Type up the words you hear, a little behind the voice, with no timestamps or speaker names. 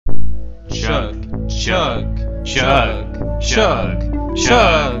chug, chug, chug, chug,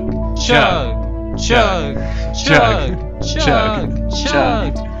 chug, chug, chug, chug, chug,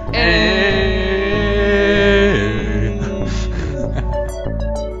 chug,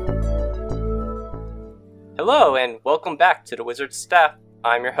 Hello and welcome back to the Wizard Staff.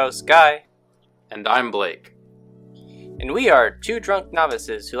 I'm your host Guy. And I'm Blake. And we are two drunk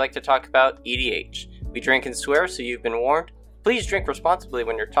novices who like to talk about EDH. We drink and swear, so you've been warned. Please drink responsibly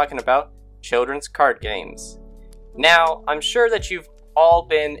when you're talking about children's card games. Now, I'm sure that you've all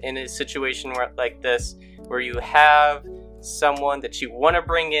been in a situation like this, where you have someone that you want to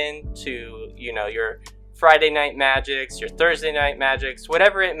bring in to, your Friday night magics, your Thursday night magics,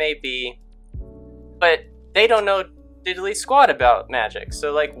 whatever it may be, but they don't know diddly squat about magic.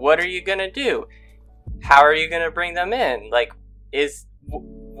 So, what are you gonna do? How are you gonna bring them in?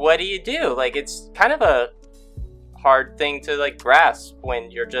 What do you do? It's kind of a hard thing to grasp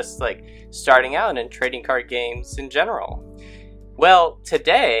when you're just starting out in trading card games in general. Well,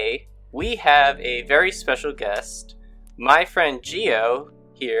 today we have a very special guest, my friend Gio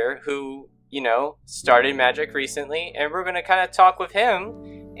here, who started Magic recently, and we're gonna kind of talk with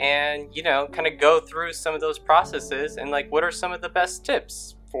him and kind of go through some of those processes and what are some of the best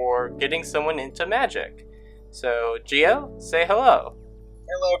tips for getting someone into Magic. So Gio, say hello.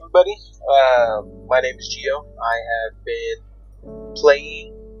 Hello everybody, my name is Gio. I have been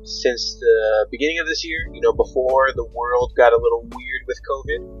playing since the beginning of this year, before the world got a little weird with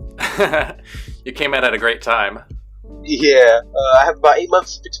COVID. You came out at a great time. Yeah, I have about 8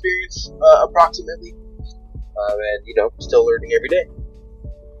 months of experience, approximately, and still learning every day.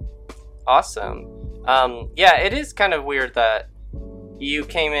 Awesome. Yeah, it is kind of weird that you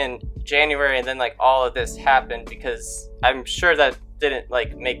came in January and then all of this happened, because I'm sure that didn't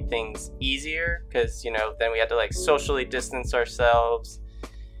make things easier, because then we had to socially distance ourselves,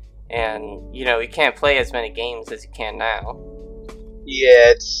 and you can't play as many games as you can now.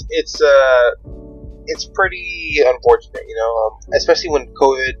 Yeah, it's pretty unfortunate, especially when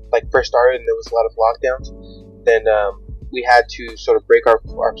COVID first started and there was a lot of lockdowns. Then we had to sort of break our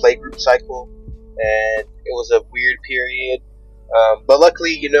playgroup cycle, and it was a weird period. But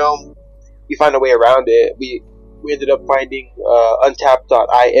luckily, you find a way around it. We ended up finding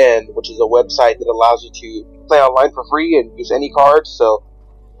untapped.in, which is a website that allows you to play online for free and use any cards. So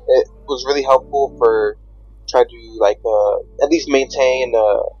it was really helpful for trying to at least maintain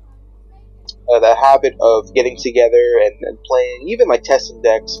the habit of getting together and playing, even testing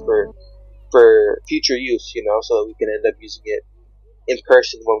decks for future use, so that we can end up using it in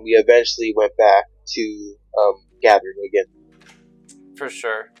person when we eventually went back to gathering again. For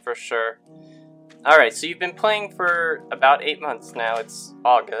sure. Alright, so you've been playing for about 8 months now. It's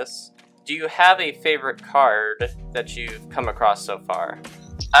August. Do you have a favorite card that you've come across so far?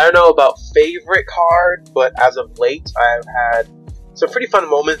 I don't know about favorite card, but as of late, I've had some pretty fun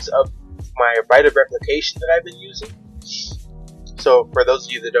moments of my Rite of Replication that I've been using. So, for those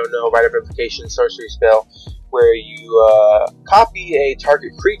of you that don't know, Rite of Replication is a sorcery spell where you copy a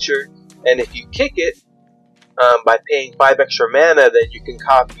target creature, and if you kick it by paying 5 extra mana, then you can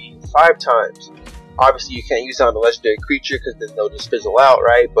copy 5 times. Obviously, you can't use it on a legendary creature because then they'll just fizzle out,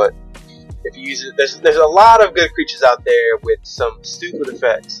 right? But if you use it, there's a lot of good creatures out there with some stupid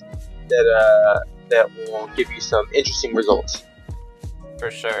effects that will give you some interesting results.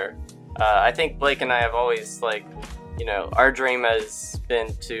 For sure. I think Blake and I have always our dream has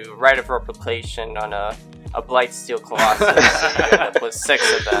been to Rite of Replication on a Blightsteel Colossus with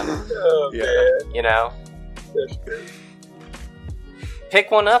 6 of them. Oh, man. That's great. Pick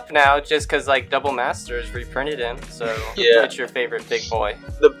one up now, just because Double Masters reprinted him. So yeah. What's your favorite big boy?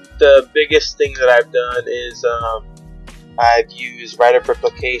 The biggest thing that I've done is I've used Rite of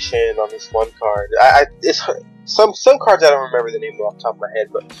Replication on this one card. Some cards I don't remember the name off the top of my head,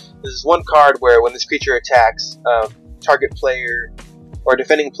 but there's this one card where when this creature attacks, target player or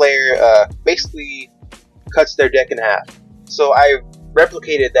defending player basically cuts their deck in half. So I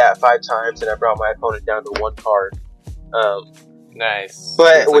replicated that 5 times, and I brought my opponent down to 1 card. Nice.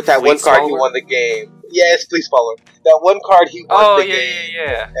 But with that 1 card, he won the game. Yeah, it's Fleece Follower. That 1 card, he won the game.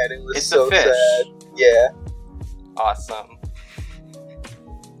 Yeah. And it was it's so a fish. sad. Yeah. Awesome.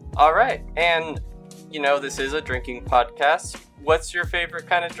 Alright, and this is a drinking podcast. What's your favorite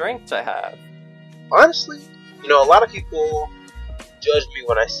kind of drink to have? Honestly, a lot of people judge me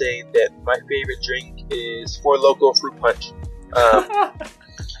when I say that my favorite drink is Four Loko Fruit Punch.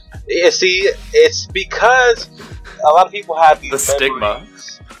 Yeah, see, it's because a lot of people have these The stigma.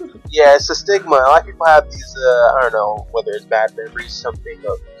 Yeah, it's a stigma. A lot of people have these, I don't know, whether it's bad memories, something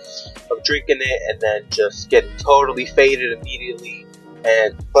of drinking it and then just getting totally faded immediately.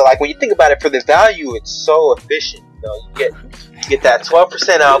 But like when you think about it, for the value, it's so efficient. You know, you get that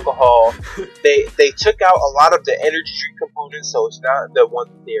 12% alcohol. They took out a lot of the energy drink components, so it's not the one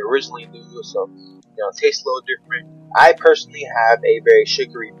that they originally knew. So it tastes a little different. I personally have a very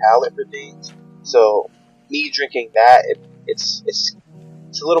sugary palate for things, so me drinking that, it's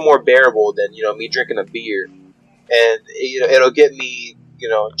a little more bearable than me drinking a beer, and it'll get me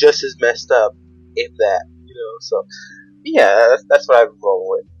just as messed up, if that. So yeah, that's what I've been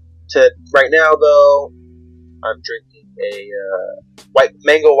rolling with. Right now though, I'm drinking a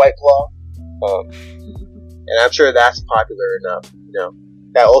mango white claw, and I'm sure that's popular enough.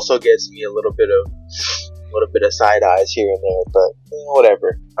 That also gets me a little bit of side eyes here and there, but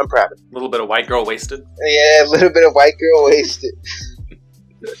whatever. I'm proud of it. A little bit of white girl wasted. Yeah, a little bit of white girl wasted.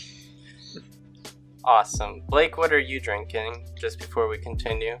 Awesome. Blake, what are you drinking, just before we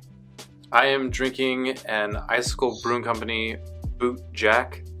continue? I am drinking an Icicle Brewing Company Boot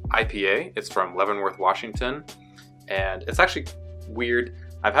Jack IPA. It's from Leavenworth, Washington, and it's actually weird.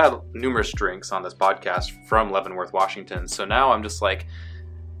 I've had numerous drinks on this podcast from Leavenworth, Washington, so now I'm just like,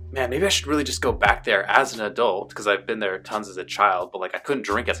 man, maybe I should really just go back there as an adult, because I've been there tons as a child, but I couldn't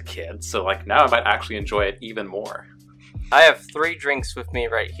drink as a kid, so now I might actually enjoy it even more. I have 3 drinks with me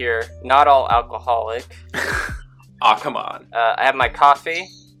right here, not all alcoholic. Aw, come on. I have my coffee,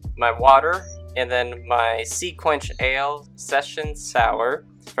 my water, and then my Sea Quench Ale Session Sour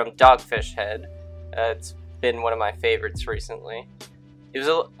from Dogfish Head. It's been one of my favorites recently.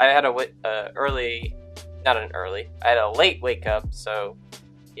 I had a late wake up, so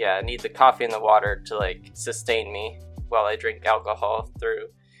yeah, I need the coffee and the water to sustain me while I drink alcohol through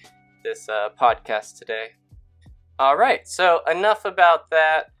this podcast today. All right, so enough about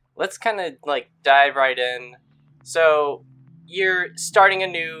that. Let's kind of dive right in. So you're starting a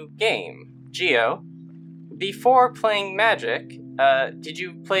new game, Geo. Before playing Magic, did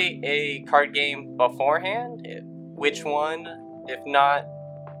you play a card game beforehand? Which one? If not,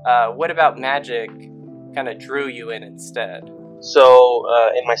 what about Magic kind of drew you in instead? So,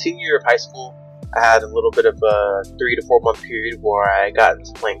 in my senior year of high school, I had a little bit of a 3 to 4 month period where I got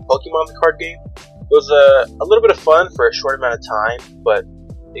into playing Pokemon, the card game. It was a little bit of fun for a short amount of time, but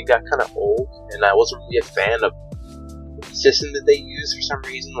it got kind of old, and I wasn't really a fan of the system that they used for some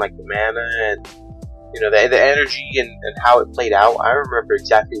reason, like the mana and the energy and how it played out. I don't remember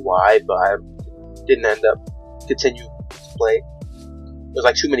exactly why, but I didn't end up continuing to play. There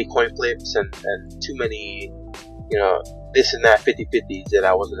was too many coin flips and too many this and that 50-50s that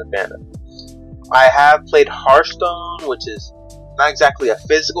I wasn't a fan of. I have played Hearthstone, which is not exactly a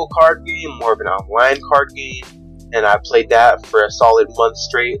physical card game, more of an online card game, and I played that for a solid month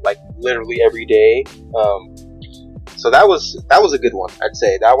straight, literally every day. So that was a good one, I'd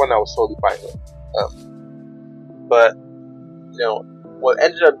say. That one I was totally fine with. But what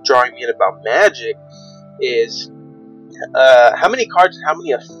ended up drawing me in about Magic is how many cards and how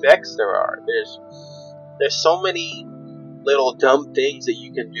many effects there are. There's so many little dumb things that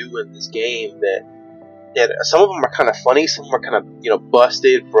you can do in this game that some of them are kind of funny, some of them are kind of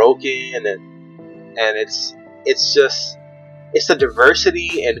busted, broken, and it's the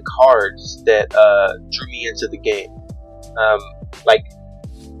diversity in cards that drew me into the game.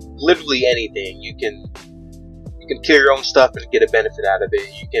 Literally anything. You can kill your own stuff and get a benefit out of it.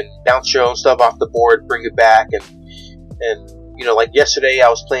 You can bounce your own stuff off the board, bring it back, and yesterday I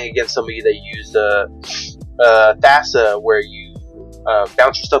was playing against somebody that used Thassa, where you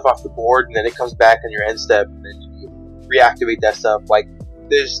bounce your stuff off the board and then it comes back on your end step, and then you reactivate that stuff.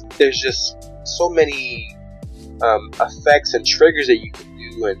 There's just so many effects and triggers that you can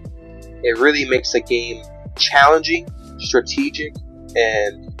do, and it really makes the game challenging, strategic,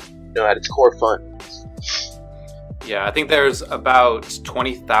 and at its core fun. Yeah, I think there's about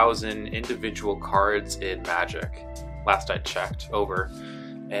 20,000 individual cards in Magic, last I checked over.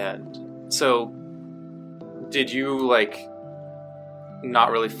 And so, did you,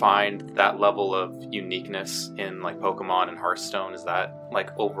 not really find that level of uniqueness in, Pokemon and Hearthstone? Is that,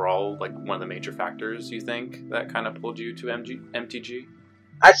 overall, one of the major factors, you think, that kind of pulled you to MTG?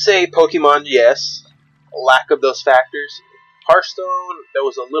 I'd say Pokemon, yes. Lack of those factors. Hearthstone, there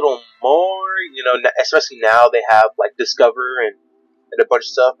was a little more, especially now they have, Discover and a bunch of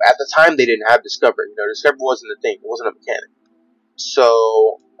stuff. At the time, they didn't have Discover. Discover wasn't a thing. It wasn't a mechanic.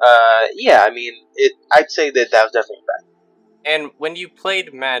 So, yeah, I'd say that was definitely a fact. And when you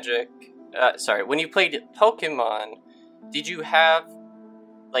played when you played Pokemon, did you have,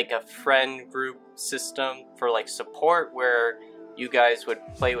 a friend group system for, support where you guys would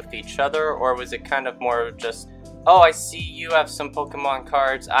play with each other? Or was it kind of more of just, oh, I see you have some Pokemon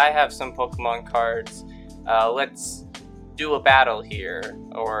cards, I have some Pokemon cards, let's do a battle here,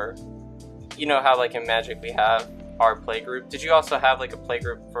 or you know how like in Magic we have our playgroup. Did you also have like a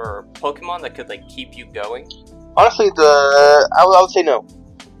playgroup for Pokemon that could like keep you going? Honestly, I would say no.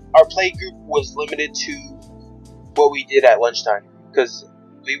 Our playgroup was limited to what we did at lunchtime because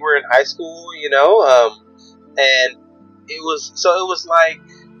we were in high school, and it was like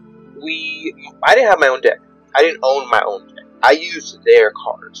I didn't have my own deck. I didn't own my own deck. I used their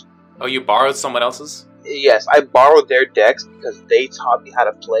cards. Oh, you borrowed someone else's? Yes, I borrowed their decks because they taught me how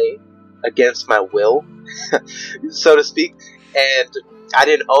to play against my will, so to speak. And I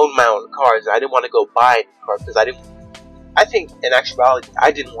didn't own my own cards. I didn't want to go buy any cards because I think in actuality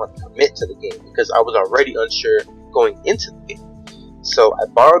I didn't want to commit to the game because I was already unsure going into the game. So I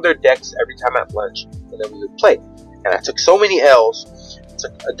borrowed their decks every time at lunch, and then we would play. And I took so many L's,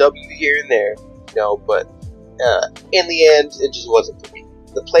 took a W here and there, but in the end, it just wasn't for me.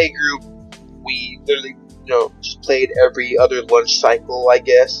 The play group, we literally, just played every other lunch cycle, I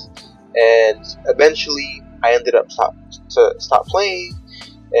guess. And eventually, I ended up stop playing,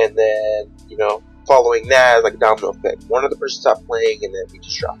 and then, following that, like a domino effect. One other person stopped playing, and then we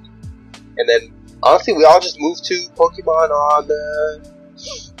just dropped. And then, honestly, we all just moved to Pokemon on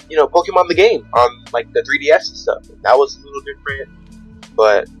Pokemon the game on like the 3DS and stuff. That was a little different,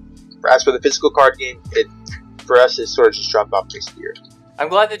 but as for the physical card game, for us it sort of just dropped off this year. I'm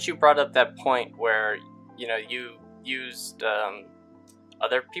glad that you brought up that point where you used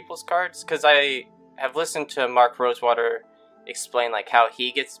other people's cards, because I have listened to Mark Rosewater explain like how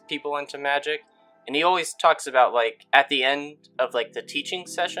he gets people into Magic, and he always talks about like at the end of like the teaching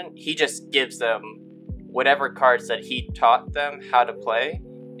session, he just gives them whatever cards that he taught them how to play,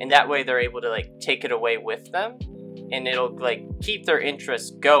 and that way they're able to like take it away with them, and it'll like keep their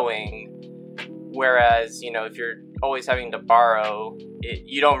interest going. Whereas, if you're always having to borrow,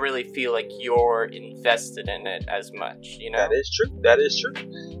 you don't really feel like you're invested in it as much, That is true.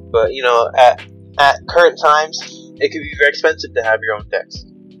 But, at current times, it can be very expensive to have your own decks.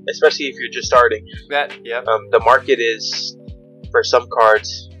 Especially if you're just starting. The market is, for some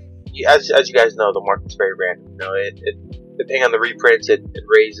cards, as you guys know, the market's very random. Depending on the reprints, it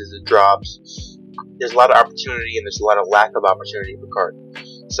raises, it drops. There's a lot of opportunity and there's a lot of lack of opportunity for cards.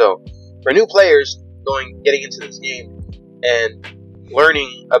 So, for new players getting into this game and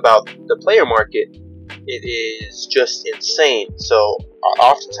learning about the player market, it is just insane. So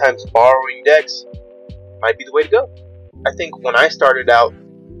oftentimes borrowing decks might be the way to go. I think when I started out,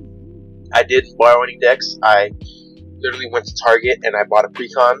 I didn't borrow any decks. I literally went to Target and I bought a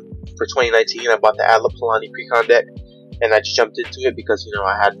Precon for 2019. I bought the Adla Palani Precon deck, and I just jumped into it because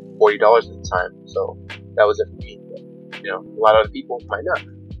I had $40 at the time. So that was it for me. But, a lot of other people might not.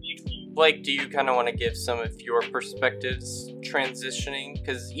 Blake, do you kind of want to give some of your perspectives transitioning?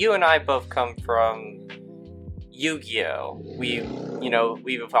 Because you and I both come from Yu-Gi-Oh!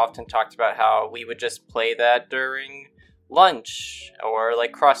 We've often talked about how we would just play that during lunch, or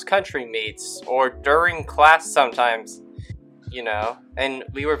like cross-country meets, or during class sometimes, and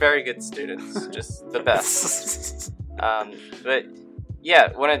we were very good students, just the best. But yeah,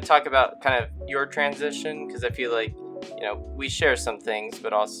 I want to talk about kind of your transition, because I feel like, we share some things,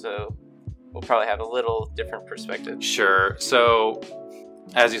 but also we'll probably have a little different perspective. Sure. So,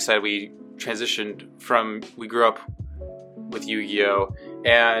 as you said, we grew up with Yu-Gi-Oh!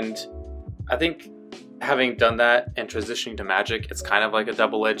 And I think having done that and transitioning to Magic, it's kind of like a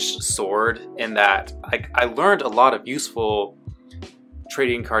double-edged sword in that I learned a lot of useful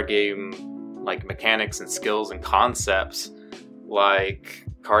trading card game like mechanics and skills and concepts, like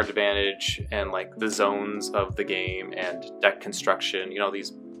card advantage and like the zones of the game and deck construction,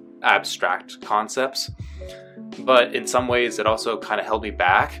 these abstract concepts. But in some ways it also kind of held me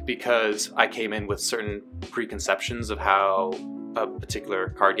back because I came in with certain preconceptions of how a particular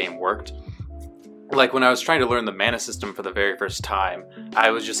card game worked. Like when I was trying to learn the mana system for the very first time,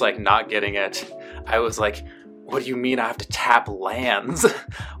 I was just like not getting it. I was like, what do you mean I have to tap lands?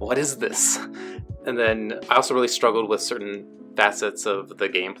 What is this? And then I also really struggled with certain facets of the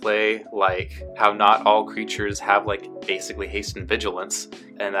gameplay, like how not all creatures have like basically haste and vigilance,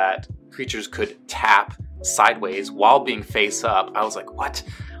 and that creatures could tap sideways while being face up. I was like, what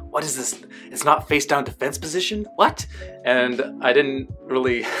is this? It's not face down defense position? What? And I didn't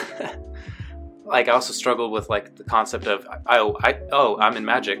really I also struggled with like the concept of I'm in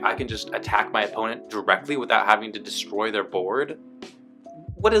Magic, I can just attack my opponent directly without having to destroy their board.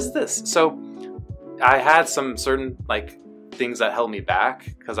 What is this? So I had some certain like things that held me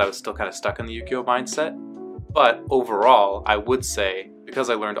back because I was still kind of stuck in the Yu-Gi-Oh mindset. But overall, I would say, because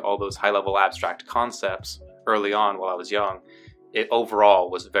I learned all those high-level abstract concepts early on while I was young, it overall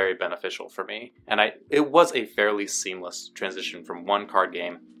was very beneficial for me. And it was a fairly seamless transition from one card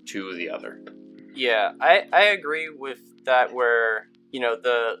game to the other. Yeah, I agree with that, where,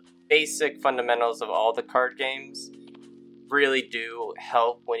 the basic fundamentals of all the card games really do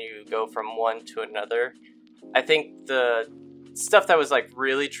help when you go from one to another. I think the stuff that was, like,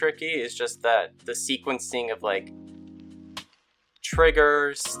 really tricky is just that the sequencing of, like,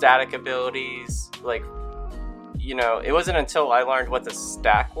 triggers, static abilities, like, it wasn't until I learned what the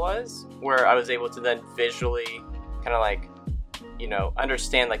stack was where I was able to then visually kind of, like,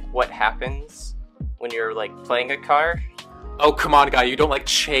 understand, like, what happens when you're, like, playing a card. Oh, come on, guy, you don't like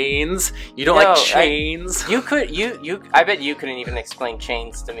chains? You don't like chains? I bet you couldn't even explain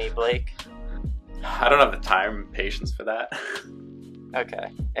chains to me, Blake. I don't have the time and patience for that.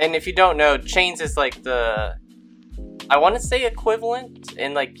 Okay. And if you don't know, chains is like I want to say equivalent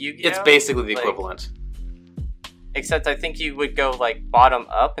in, like, Yu-Gi-Oh! It's basically the equivalent. Except I think you would go, like, bottom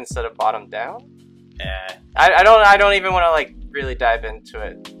up instead of bottom down. Eh. I don't even want to, like, really dive into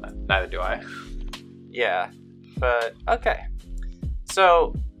it. Neither do I. Yeah. But, okay.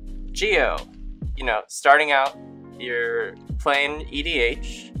 So, Geo, starting out, you're playing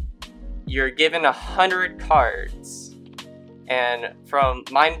EDH. You're given 100 cards. And from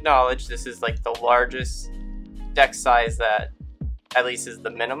my knowledge, this is, like, the largest deck size that at least is the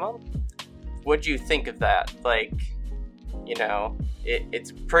minimum. What do you think of that? Like,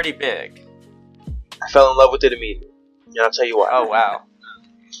 it's pretty big. I fell in love with it immediately. And I'll tell you why. Oh, wow.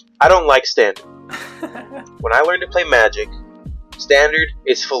 I don't like Standard. When I learned to play Magic, Standard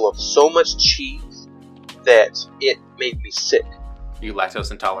is full of so much cheese that it made me sick. You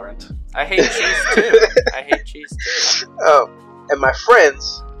lactose intolerant. I hate cheese too. And my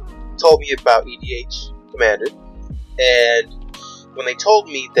friends told me about EDH Commander, and when they told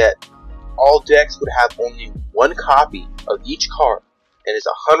me that all decks would have only one copy of each card, and it's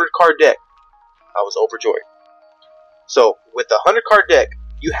a 100-card deck, I was overjoyed. So with the 100-card deck,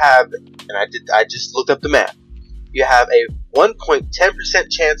 you have, and I just looked up the math, you have a 1.10%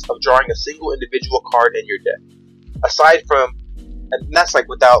 chance of drawing a single individual card in your deck. Aside from, and that's like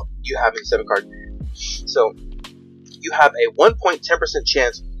without you having 7 cards. So you have a 1.10%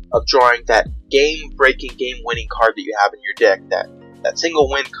 chance of drawing that game-breaking, game-winning card that you have in your deck, that single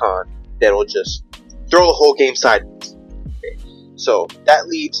win con that'll just throw the whole game sideways. Okay. So that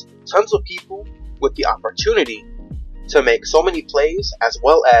leaves tons of people with the opportunity to make so many plays, as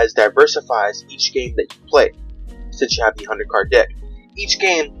well as diversifies each game that you play, since you have the 100-card deck. Each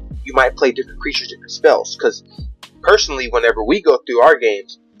game, you might play different creatures, different spells, because personally, whenever we go through our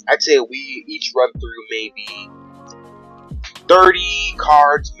games, I'd say we each run through maybe 30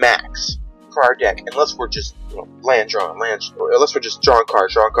 cards max for our deck, unless we're just unless we're just drawing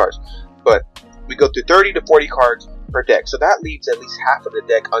cards. But we go through 30 to 40 cards per deck, so that leaves at least half of the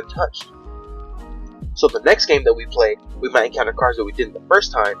deck untouched. So the next game that we play, we might encounter cards that we didn't the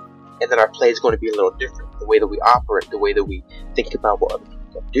first time, and then our play is going to be a little different. The way that we operate, the way that we think about what other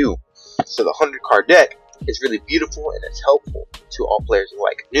people do. So the 100-card deck is really beautiful, and it's helpful to all players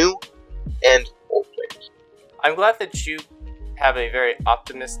alike, new and old players. I'm glad that you have a very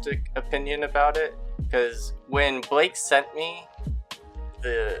optimistic opinion about it, because when Blake sent me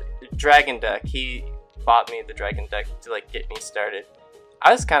the dragon deck, he bought me the dragon deck to, like, get me started.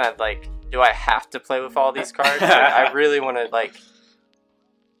 I was kind of like, do I have to play with all these cards? Like, I really want to, like,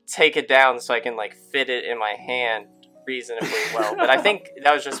 take it down so I can, like, fit it in my hand reasonably well. But I think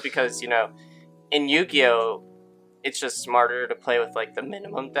that was just because, in Yu-Gi-Oh, it's just smarter to play with, like, the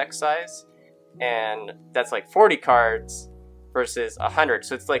minimum deck size. And that's, like, 40 cards versus 100.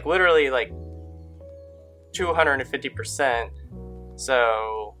 So it's, like, literally, like, 250%.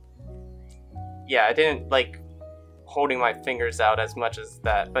 So, yeah, I didn't, like, holding my fingers out as much as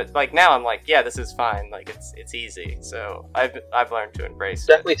that, but, like, now I'm like, yeah, this is fine, like, it's easy. So I've learned to embrace it.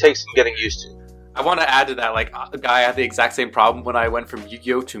 Definitely takes some getting used to. I want to add to that, like, a guy had the exact same problem when I went from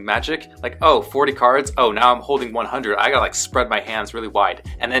Yu-Gi-Oh to Magic. Like, oh, 40 cards, oh, now I'm holding 100. I gotta, like, spread my hands really wide.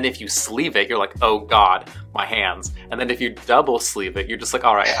 And then if you sleeve it, you're like, oh god, my hands. And then if you double sleeve it, you're just like,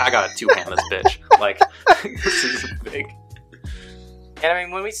 alright, I gotta two-hand this bitch. Like, this is big. And I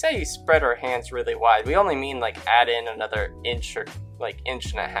mean, when we say you spread our hands really wide, we only mean, like, add in another inch or, like, inch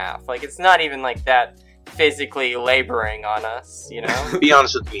and a half. Like, it's not even, like, that physically laboring on us, Be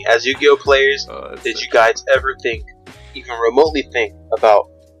honest with me, as Yu-Gi-Oh players, did you guys ever think, even remotely think, about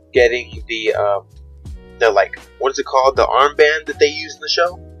getting the like, what is it called, the armband that they use in the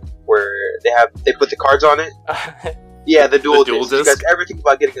show? Where they put the cards on it? Yeah, the dual disc. Did you guys ever think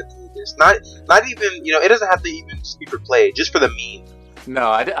about getting a dual disc? Not even, it doesn't have to even be for play, just for the meme.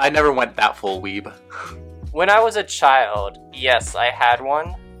 No, I never went that full weeb. when I was a child, yes, I had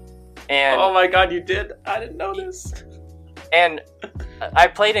one. And Oh my god, you did? I didn't know this. And I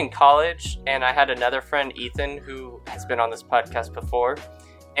played in college, and I had another friend, Ethan, who has been on this podcast before.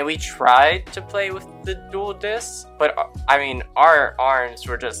 And we tried to play with the dual discs, but I mean, our arms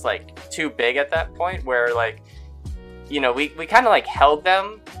were just like too big at that point where like, you know, we kind of like held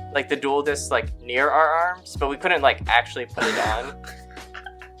them, like the dual discs like near our arms, but we couldn't like actually put it on.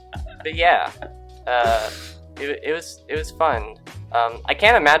 But yeah, it was fun. I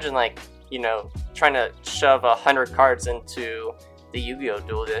can't imagine like, you know, trying to shove 100 cards into the Yu-Gi-Oh!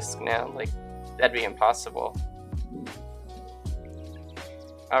 Dual disc now. Like, that'd be impossible.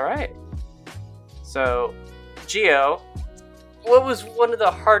 Alright. So, Gio, what was one of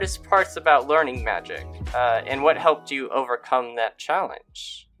the hardest parts about learning Magic? And what helped you overcome that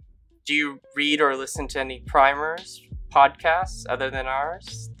challenge? Do you read or listen to any primers, podcasts other than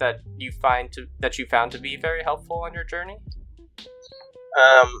ours that you found to be very helpful on your journey?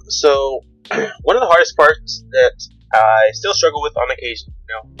 So one of the hardest parts that I still struggle with on occasion,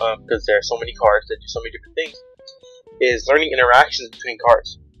 because there are so many cards that do so many different things, is learning interactions between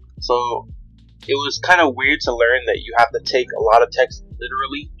cards. So it was kind of weird to learn that you have to take a lot of text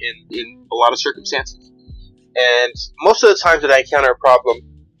literally in a lot of circumstances. And most of the times that I encounter a problem,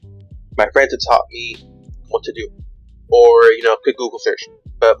 my friends have taught me what to do, or quick Google search.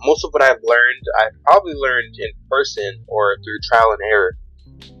 But most of what I've probably learned in person or through trial and error.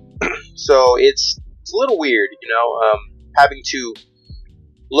 So it's a little weird, having to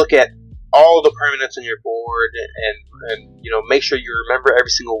look at all the permanents on your board and make sure you remember every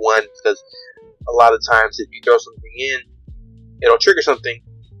single one, because a lot of times if you throw something in, it'll trigger something,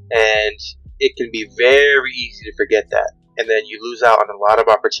 and it can be very easy to forget that, and then you lose out on a lot of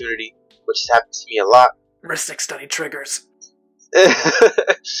opportunity, which has happened to me a lot. Ristic study triggers.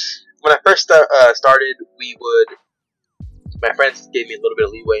 When I first started, my friends gave me a little bit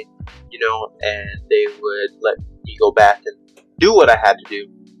of leeway, and they would let me go back and do what I had to do.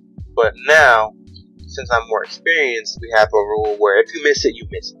 But now, since I'm more experienced, we have a rule where if you miss it, you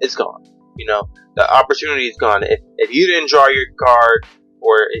miss it. It's gone. The opportunity is gone. If you didn't draw your card,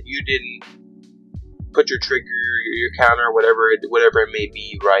 or if you didn't put your trigger, your counter, whatever it may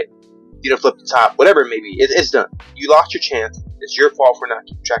be, right? You didn't flip the top, whatever it may be, it's done. You lost your chance. It's your fault for not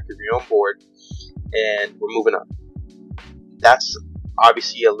keeping track of your own board, and we're moving on. That's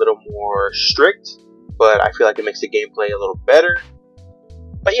obviously a little more strict, but I feel like it makes the gameplay a little better.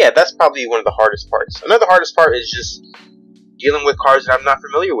 But yeah, that's probably one of the hardest parts. Another hardest part is just dealing with cards that I'm not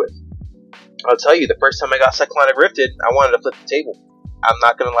familiar with. I'll tell you, the first time I got Cyclonic Rifted, I wanted to flip the table. I'm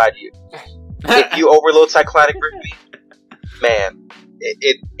not going to lie to you. If you overload Cyclonic Rift me, man,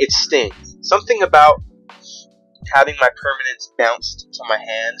 it stings. Something about having my permanents bounced to my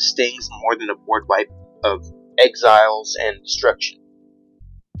hand stings more than a board wipe of exiles and destruction.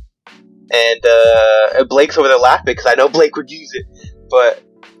 And Blake's over there laughing because I know Blake would use it, but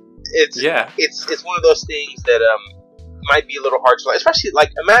it's one of those things that might be a little hard to learn. Especially,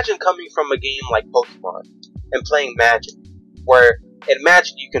 like, imagine coming from a game like Pokemon and playing Magic, where in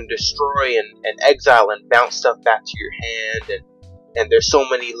Magic you can destroy and exile and bounce stuff back to your hand, and there's so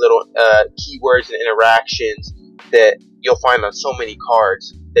many little keywords and interactions that you'll find on so many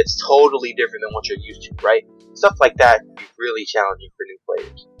cards that's totally different than what you're used to, right? Stuff like that can be really challenging for new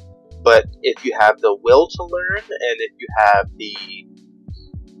players. But if you have the will to learn, and if you have the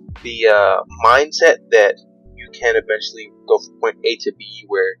mindset that you can eventually go from point A to B,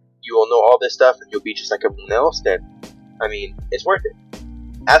 where you will know all this stuff and you'll be just like everyone else, then, I mean, it's worth it.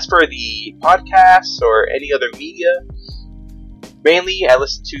 As for the podcasts or any other media, mainly I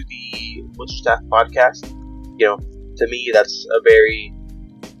listen to the What's Your Staff podcast. To me, that's a very...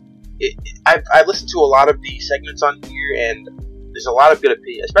 I've listened to a lot of the segments on here, and there's a lot of good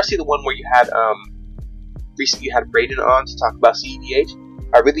opinion, especially the one where you had recently you had Braden on to talk about EDH.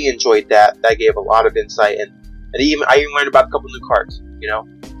 I really enjoyed that. That gave a lot of insight, and I even learned about a couple new cards.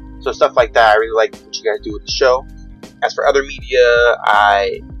 So stuff like that. I really like what you guys do with the show. As for other media,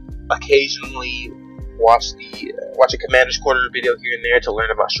 I occasionally watch a Commander's Corner video here and there to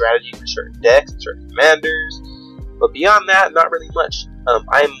learn about strategy for certain decks and certain commanders. But beyond that, not really much.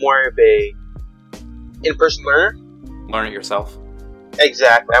 I am more of a in-person learner. Learn it yourself.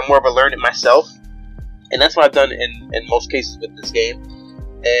 Exactly. I'm more of a learn it myself. And that's what I've done in most cases with this game.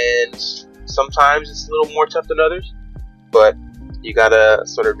 And sometimes it's a little more tough than others. But you gotta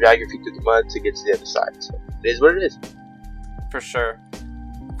sort of drag your feet through the mud to get to the other side. So it is what it is. For sure.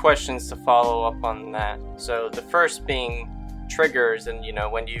 Questions to follow up on that. So the first being triggers, and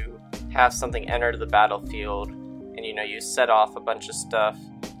when you have something enter the battlefield, and you set off a bunch of stuff.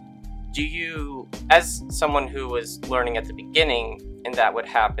 do you, as someone who was learning at the beginning and that would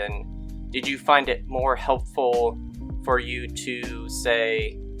happen, did you find it more helpful for you to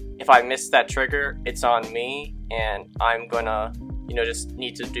say, if I miss that trigger, it's on me, and I'm gonna, just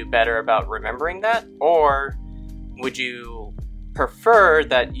need to do better about remembering that? Or would you prefer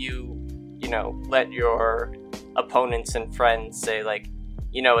that you let your opponents and friends say, like,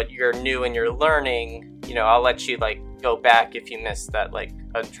 you're new and you're learning, I'll let you, like, go back if you missed that, like,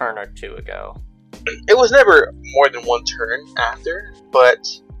 a turn or two ago? It was never more than one turn after, but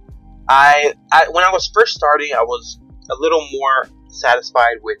I when I was first starting, I was a little more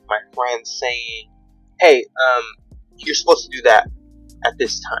satisfied with my friends saying, hey, you're supposed to do that at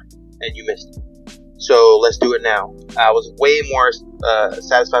this time, and you missed it. So let's do it now. I was way more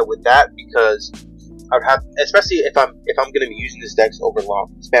satisfied with that, because I would have, especially if I'm going to be using this deck over a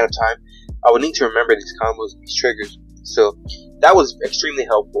long span of time, I would need to remember these combos, these triggers. So that was extremely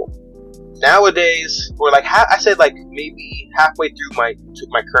helpful. Nowadays, or like I said, like maybe halfway through my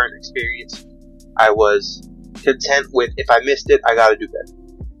current experience, I was content with, if I missed it, I gotta do better.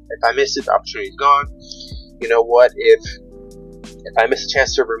 If I missed it, the opportunity's gone. You know what? If I miss a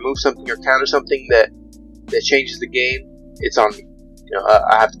chance to remove something or counter something that changes the game, it's on me.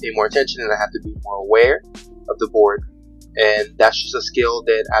 I have to pay more attention, and I have to be more aware of the board. And that's just a skill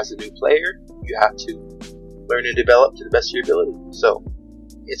that, as a new player, you have to learn and develop to the best of your ability. So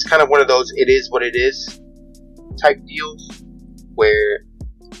it's kind of one of those it is what it is type deals, where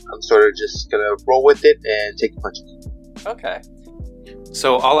I'm sort of just gonna roll with it and take the punches. Okay.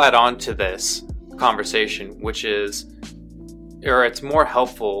 So I'll add on to this conversation, which is, or it's more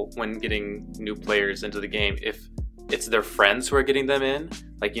helpful when getting new players into the game if it's their friends who are getting them in.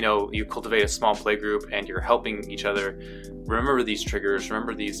 Like, you cultivate a small play group and you're helping each other. Remember these triggers,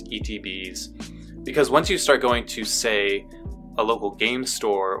 remember these ETBs. Because once you start going to, say, a local game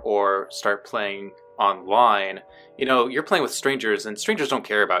store or start playing online, you're playing with strangers, and strangers don't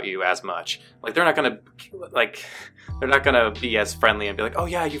care about you as much. Like, they're not gonna be as friendly and be like, oh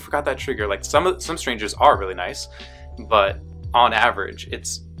yeah, you forgot that trigger. Like, some strangers are really nice, but on average,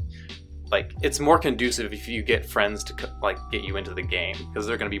 it's more conducive if you get friends to get you into the game, because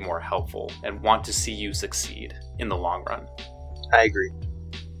they're going to be more helpful and want to see you succeed in the long run. I agree.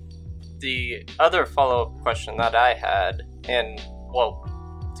 The other follow-up question that I had, and well,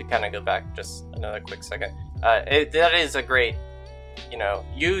 to kind of go back just another quick second, that is a great,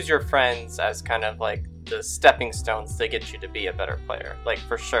 use your friends as kind of like the stepping stones to get you to be a better player, like,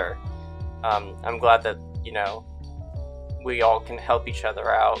 for sure. I'm glad that, we all can help each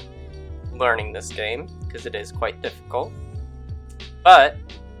other out learning this game, because it is quite difficult. But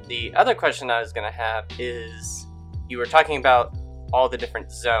the other question I was going to have is, you were talking about all the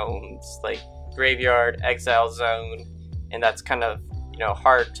different zones, like graveyard, exile zone, and that's kind of,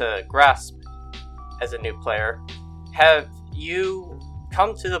 hard to grasp as a new player. Have you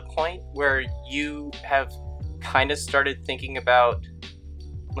come to the point where you have kind of started thinking about,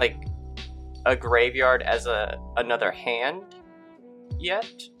 like, a graveyard as another hand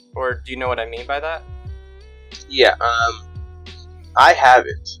yet? Or do you know what I mean by that? Yeah, I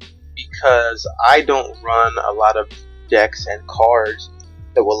haven't, because I don't run a lot of decks and cards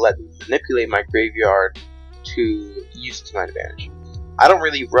that will let me manipulate my graveyard to use it to my advantage. I don't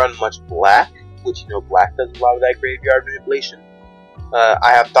really run much black, which, black does a lot of that graveyard manipulation.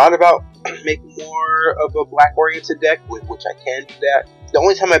 I have thought about making more of a black-oriented deck, with which I can do that. The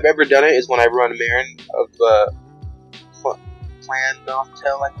only time I've ever done it is when I run Marin of Plan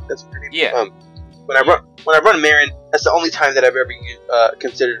Noctel, I think that's her name. Yeah. When I run Marin, that's the only time that I've ever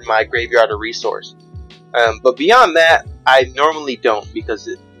considered my graveyard a resource. But beyond that, I normally don't, because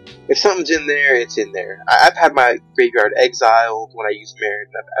if something's in there, it's in there. I've had my graveyard exiled when I use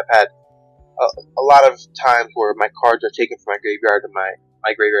Marin. I've had a lot of times where my cards are taken from my graveyard and my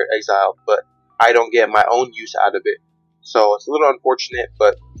graveyard exiled, but I don't get my own use out of it. So it's a little unfortunate,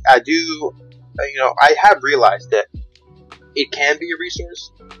 but I do, I have realized that it can be a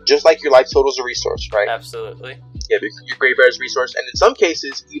resource, just like your life total is a resource, right? Absolutely. Yeah, your graveyard is a resource, and in some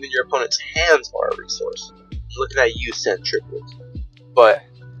cases, even your opponent's hands are a resource. I'm looking at you, send triplets. But,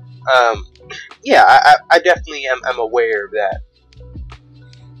 yeah, I definitely am aware of that.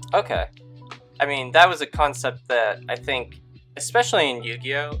 Okay. I mean, that was a concept that I think, especially in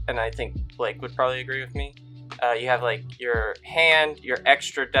Yu-Gi-Oh!, and I think Blake would probably agree with me, you have, like, your hand, your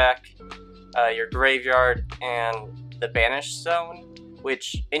extra deck, your graveyard, and the banished zone,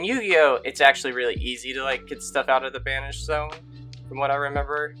 which in Yu-Gi-Oh! It's actually really easy to, like, get stuff out of the banished zone, from what I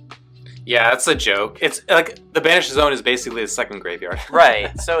remember. Yeah, that's a joke. It's like the banished zone is basically a second graveyard.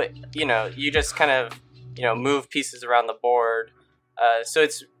 Right. So, you just kind of, move pieces around the board. So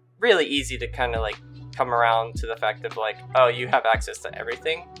it's really easy to kind of like come around to the fact of like, oh, you have access to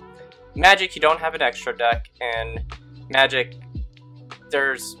everything. Magic, you don't have an extra deck, and Magic,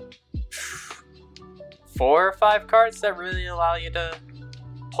 there's 4 or 5 cards that really allow you to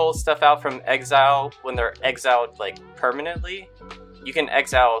pull stuff out from exile when they're exiled like permanently. You can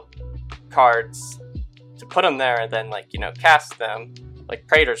exile cards to put them there and then like, you know, cast them, like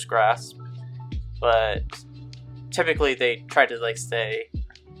Praetor's Grasp, but typically they try to like say,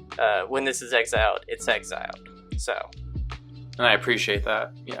 when this is exiled, it's exiled. So, and I appreciate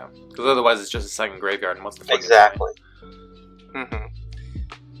that, yeah, because otherwise it's just a second graveyard, and what's the fun? Exactly. Mm-hmm.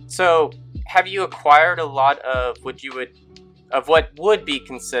 So, have you acquired a lot of what would be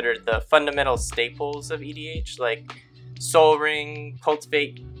considered the fundamental staples of EDH, like Soul Ring,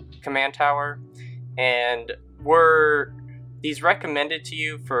 Cultivate, Command Tower, and were these recommended to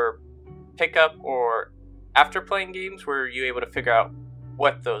you for pickup or after playing games? Were you able to figure out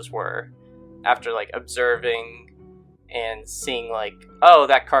what those were after like observing and seeing like, oh,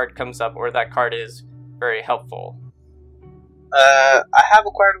 that card comes up or that card is very helpful? I have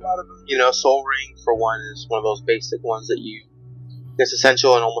acquired a lot of them. You know, Soul Ring, for one, is one of those basic ones that it's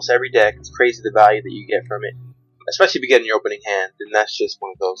essential in almost every deck. It's crazy the value that you get from it, especially if you get in your opening hand, and that's just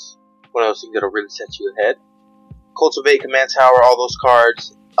one of those things that'll really set you ahead. Cultivate, Command Tower, all those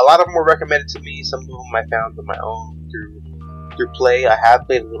cards. A lot of them were recommended to me. Some of them I found on my own through play. I have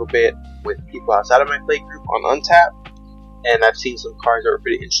played a little bit with people outside of my play group on Untapped, and I've seen some cards that were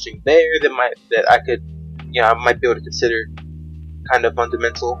pretty interesting there that I might be able to consider kind of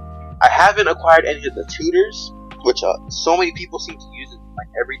fundamental. I haven't acquired any of the tutors, which so many people seem to use in like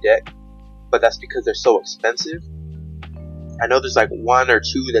every deck, but that's because they're so expensive. I know there's like 1 or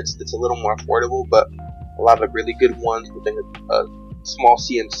 2 that's a little more affordable, but a lot of the really good ones within small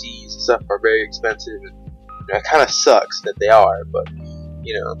CMCs and stuff are very expensive. And, it kind of sucks that they are, but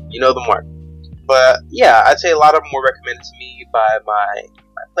you know the market. But yeah, I'd say a lot of them were recommended to me by my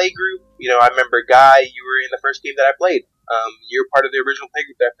play group. You know, I remember Guy, you were in the first game that I played. You're part of the original play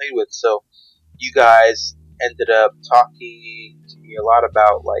group that I played with, so you guys ended up talking to me a lot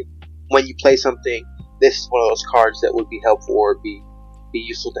about like when you play something, this is one of those cards that would be helpful or be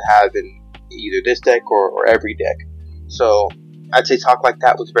useful to have in either this deck or every deck. So I'd say talk like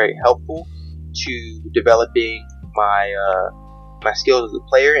that was very helpful to developing my skills as a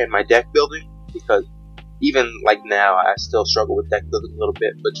player and my deck building, because even like now I still struggle with deck building a little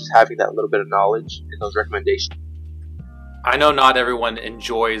bit, but just having that little bit of knowledge and those recommendations. I know not everyone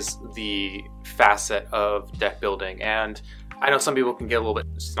enjoys the facet of deck building, and I know some people can get a little bit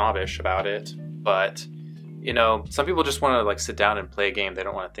snobbish about it, but you know, some people just want to like sit down and play a game. They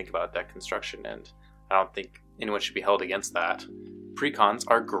don't want to think about deck construction, and I don't think anyone should be held against that. Precons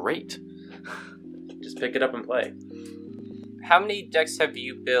are great. Just pick it up and play. How many decks have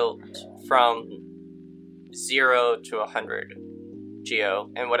you built from 0 to 100, Geo?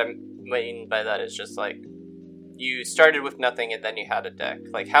 And what I mean by that is just like, you started with nothing and then you had a deck.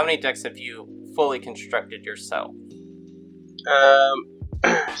 Like, how many decks have you fully constructed yourself?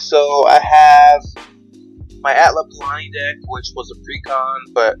 So I have my Atla Palani deck, which was a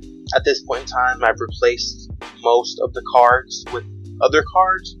precon, but at this point in time, I've replaced most of the cards with other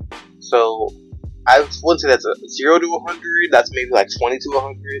cards. So I wouldn't say that's a 0 to 100. That's maybe like 20 to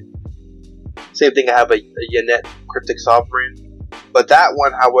 100. Same thing. I have a Yannette Cryptic Sovereign, but that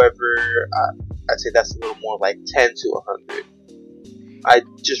one, however, I'd say that's a little more like 10 to 100. I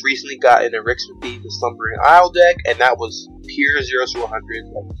just recently got an Elixir Thief, the Slumbering Isle deck, and that was pure 0 to 100.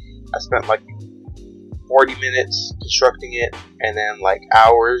 Like, I spent like 40 minutes constructing it, and then like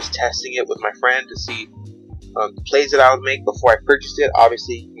hours testing it with my friend to see the plays that I would make before I purchased it.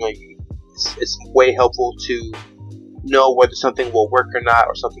 Obviously, it's way helpful to know whether something will work or not,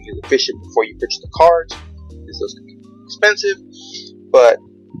 or something is efficient before you purchase the cards, because those can be expensive. But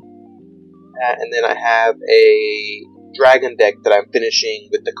and then I have a dragon deck that I'm finishing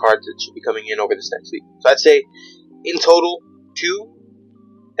with the cards that should be coming in over this next week. So I'd say in total 2,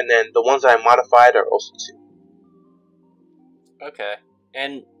 and then the ones that I modified are also 2. Okay.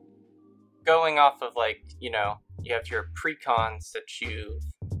 And going off of like, you have your precons that you've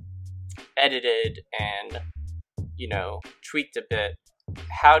edited and, tweaked a bit.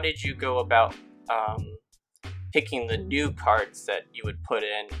 How did you go about picking the new cards that you would put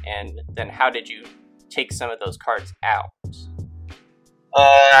in, and then how did you take some of those cards out?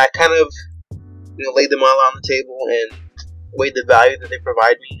 I kind of laid them all on the table and weighed the value that they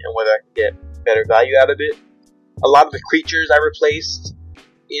provide me and whether I could get better value out of it. A lot of the creatures I replaced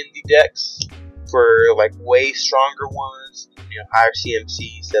in the decks for like way stronger ones, higher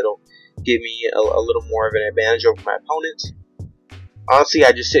CMCs that'll give me a little more of an advantage over my opponent. honestly,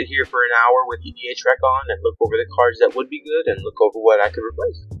 I just sit here for an hour with EDH Rec on and look over the cards that would be good and look over what I could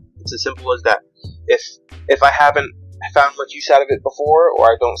replace. It's as simple as that. If I haven't found much use out of it before, or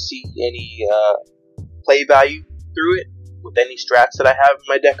I don't see any play value through it with any strats that I have in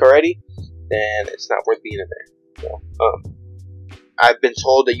my deck already, then it's not worth being in there. I've been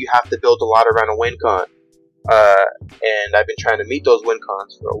told that you have to build a lot around a win con, and I've been trying to meet those win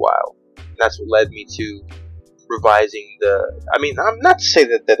cons for a while. And that's what led me to revising the. I mean, I'm not to say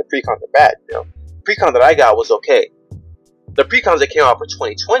that the precons are bad. The precon that I got was okay. The precons that came out for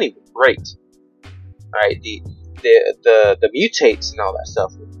 2020 were great. Alright, the mutates and all that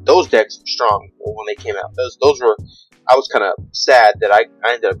stuff. Those decks were strong when they came out. Those were. I was kind of sad that I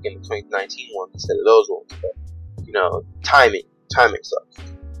ended up getting the 2019 one instead of those ones. But timing sucks.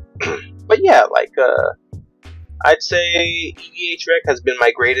 But yeah, I'd say EDH Rec has been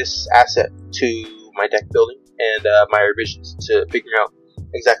my greatest asset to my deck building and my revisions to figuring out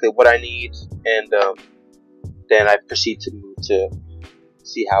exactly what I need, and then I proceed to move to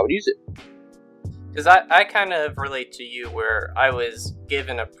see how I would use it. Because I kind of relate to you, where I was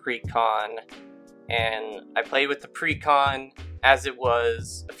given a precon, and I played with the precon as it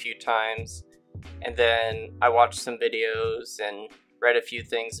was a few times, and then I watched some videos and read a few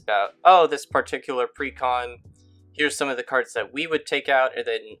things about, this particular precon, here's some of the cards that we would take out, and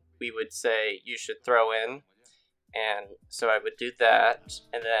then we would say you should throw in. And so I would do that,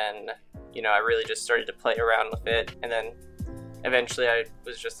 and then, I really just started to play around with it, and then eventually I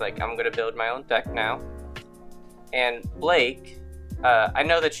was just like, I'm going to build my own deck now. And Blake, I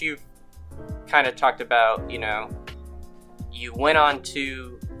know that you've kind of talked about, you went on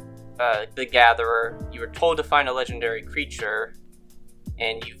to the Gatherer, you were told to find a legendary creature,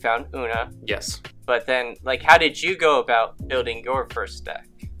 and you found Una. Yes. But then, how did you go about building your first deck?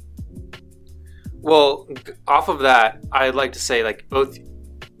 Well, off of that, I'd like to say, both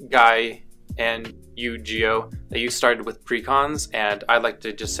Guy and you, Gio, that you started with precons, and I'd like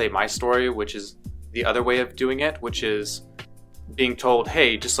to just say my story, which is the other way of doing it, which is being told,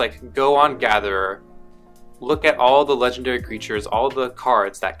 hey, just go on Gatherer, look at all the legendary creatures, all the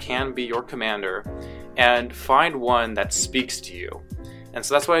cards that can be your commander, and find one that speaks to you. And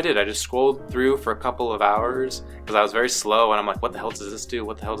so that's what I did. I just scrolled through for a couple of hours because I was very slow, and I'm like, what the hell does this do?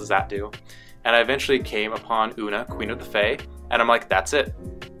 What the hell does that do? And I eventually came upon Una, Queen of the Fae, and I'm like, that's it.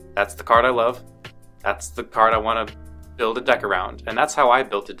 That's the card I love. That's the card I want to build a deck around. And that's how I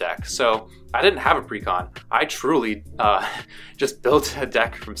built a deck. So I didn't have a precon. I truly just built a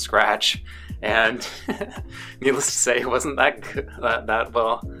deck from scratch. And needless to say, it wasn't that good, that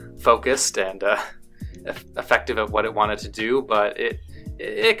well focused and effective at what it wanted to do, but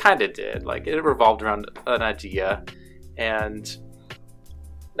it kind of did. It revolved around an idea, and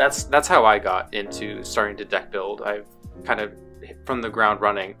that's how I got into starting to deck build. I've kind of, from the ground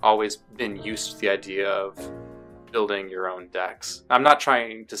running, always been used to the idea of building your own decks. I'm not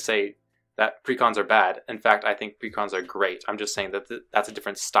trying to say that precons are bad. In fact, I think precons are great. I'm just saying that that's a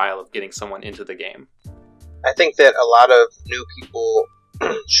different style of getting someone into the game. I think that a lot of new people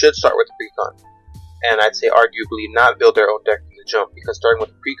should start with precon, and I'd say arguably not build their own deck from the jump, because starting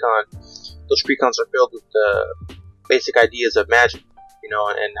with a precon, those precons are filled with the basic ideas of Magic,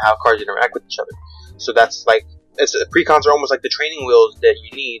 and how cards interact with each other. So that's precons are almost like the training wheels that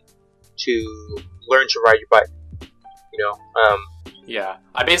you need to learn to ride your bike. Yeah,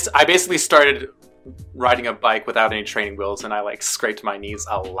 I basically started riding a bike without any training wheels, and I scraped my knees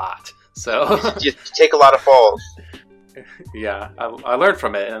a lot. So you take a lot of falls. Yeah, I learned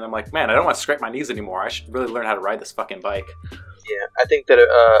from it, and I'm like, man, I don't want to scrape my knees anymore. I should really learn how to ride this fucking bike. Yeah, I think that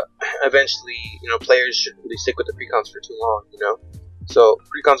eventually, players shouldn't really stick with the precons for too long. So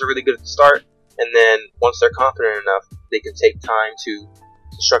precons are really good at the start, and then once they're confident enough, they can take time to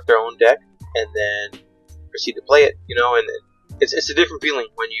construct their own deck, and then proceed to play it. And it's a different feeling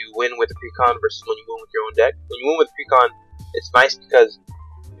when you win with a precon versus when you win with your own deck. When you win with precon, it's nice because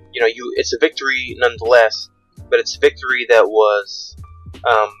it's a victory nonetheless, but it's a victory that was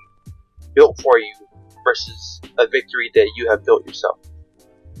built for you versus a victory that you have built yourself.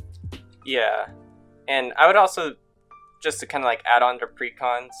 Yeah, and I would also, just to kind of add on to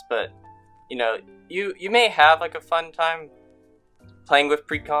precons, but you may have a fun time playing with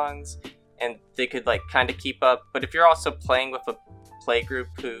precons, and they could kind of keep up. But if you're also playing with a play group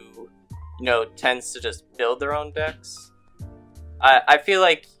who tends to just build their own decks, I feel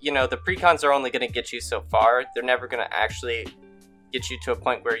like the precons are only going to get you so far. They're never going to actually get you to a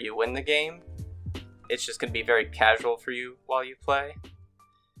point where you win the game. It's just going to be very casual for you while you play.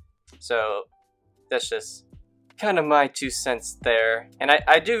 So that's just kind of my 2 cents there. And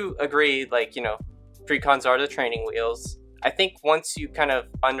I do agree, precons are the training wheels. I think once you kind of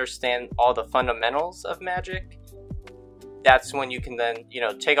understand all the fundamentals of Magic, that's when you can then,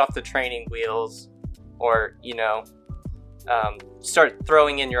 take off the training wheels, or, start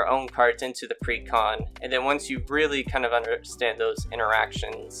throwing in your own cards into the pre-con. And then once you really kind of understand those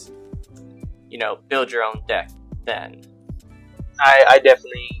interactions, build your own deck then. I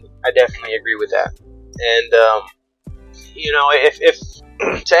definitely agree with that. And, if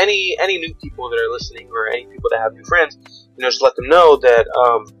to any new people that are listening, or any people that have new friends, just let them know that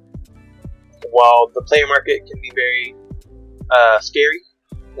while the player market can be very scary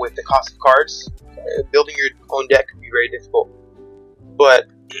with the cost of cards, building your own deck can be very difficult. But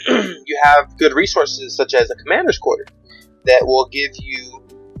you have good resources such as a Commander's Quarter that will give you,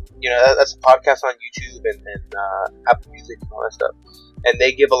 that's a podcast on YouTube and Apple Music and all that stuff. And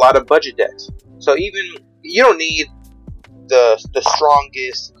they give a lot of budget decks. So even, you don't need the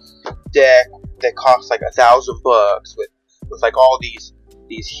strongest deck that costs like $1,000 with like all these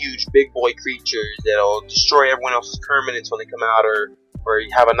huge big boy creatures that'll destroy everyone else's permanents when they come out, or you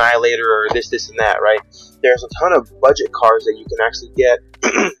have Annihilator, or this and that, right? There's a ton of budget cards that you can actually get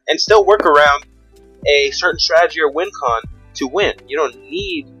and still work around a certain strategy or win con to win. You don't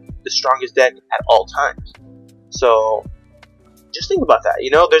need the strongest deck at all times. So just think about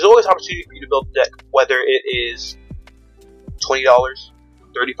that. There's always opportunity for you to build a deck, whether it is $20, $35,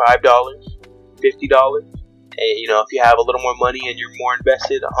 $50. If you have a little more money and you're more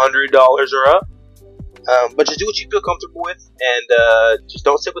invested, $100 or up. But just do what you feel comfortable with, and just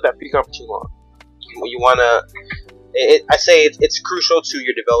don't sit with that pre-con for too long. You want to... I say it's crucial to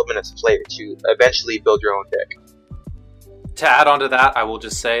your development as a player to eventually build your own deck. To add on to that, I will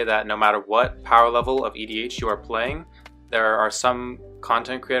just say that no matter what power level of EDH you are playing, there are some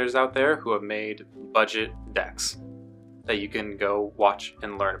content creators out there who have made budget decks that you can go watch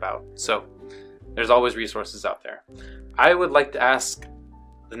and learn about. So there's always resources out there. I would like to ask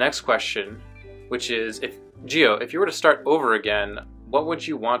the next question, which is, if you were to start over again, what would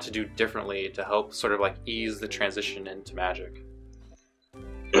you want to do differently to help sort of like ease the transition into Magic?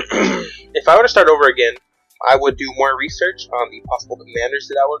 If I were to start over again, I would do more research on the possible commanders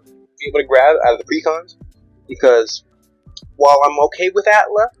that I would be able to grab out of the pre-cons, because while I'm okay with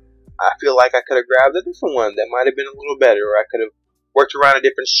Atla, I feel like I could have grabbed a different one that might have been a little better, or I could have worked around a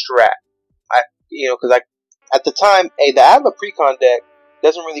different strat. Because at the time, the Atla pre-con deck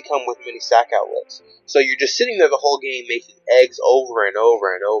doesn't really come with many sack outlets. So you're just sitting there the whole game making eggs over and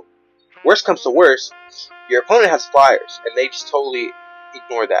over and over. Worst comes to worst, your opponent has flyers, and they just totally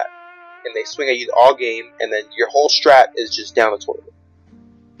ignore that. And they swing at you all game, and then your whole strat is just down the toilet.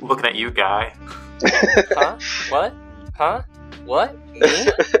 Looking at you, guy. Huh? What? Huh? What? Me?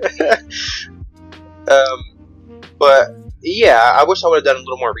 But yeah, I wish I would have done a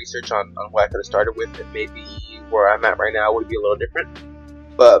little more research on what I could have started with, and maybe where I'm at right now would be a little different.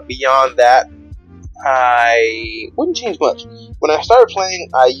 But beyond that, I wouldn't change much. When I started playing,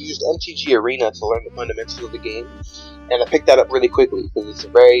 I used MTG Arena to learn the fundamentals of the game, and I picked that up really quickly because it's a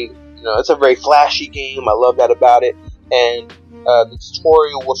very flashy game. I love that about it, and the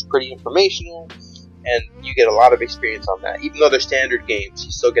tutorial was pretty informational, and you get a lot of experience on that. Even though they're standard games,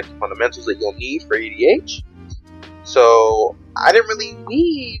 you still get the fundamentals that you'll need for EDH. So I didn't really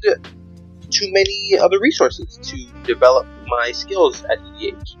need too many other resources to develop my skills at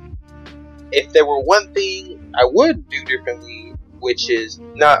EDH. If there were one thing I would do differently, which is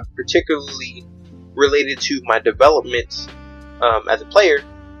not particularly related to my development as a player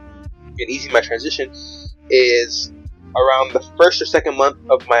and easing my transition, is around the first or second month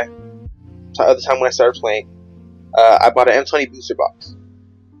of the time when I started playing, I bought an M20 booster box.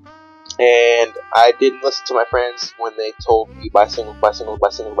 And I didn't listen to my friends when they told me buy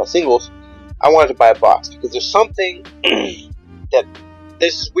singles. I wanted to buy a box because there's something there's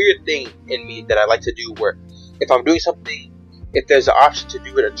this weird thing in me that I like to do where if I'm doing something, if there's an option to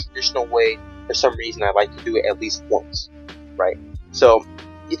do it a traditional way, for some reason I like to do it at least once, right? So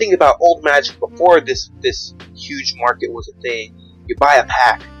you think about old Magic before this huge market was a thing. You buy a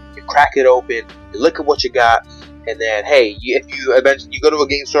pack, you crack it open, you look at what you got, and then, hey, if you eventually go to a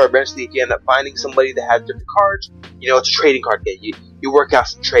game store, eventually if you end up finding somebody that has different cards, it's a trading card game. You work out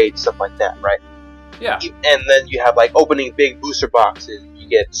some trades, stuff like that, right? Yeah. And then you have like opening big booster boxes. You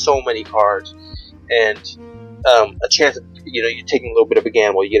get so many cards, and a chance of you're taking a little bit of a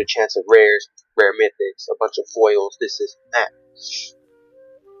gamble. You get a chance of rares, rare mythics, a bunch of foils, this, and that.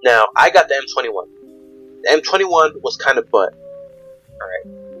 Now I got the M21. The M21 was kind of butt. All right.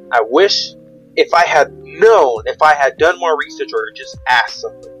 I wish. If I had done more research or just asked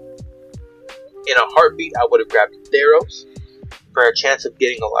somebody, in a heartbeat, I would have grabbed Theros for a chance of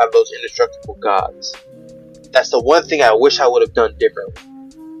getting a lot of those indestructible gods. that's the one thing I wish I would have done differently.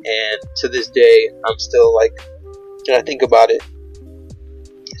 And to this day, I'm still like, when I think about it,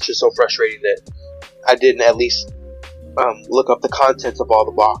 it's just so frustrating that I didn't at least look up the contents of all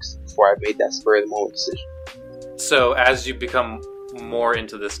the boxes before I made that spur of the moment decision. So as you become more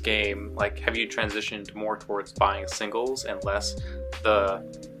into this game, like, have you transitioned more towards buying singles and less the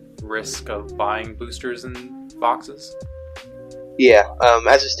risk of buying boosters and boxes? Yeah,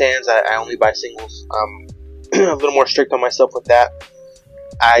 as it stands, I only buy singles. I'm a little more strict on myself with that.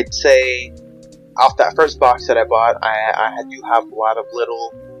 I'd say off that first box that I bought, I do have a lot of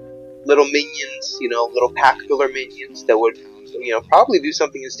little minions, little pack filler minions that would, probably do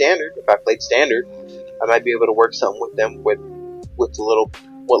something in standard. If I played standard, I might be able to work something with them with the little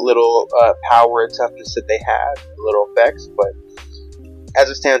power and toughness that they had, the little effects. But as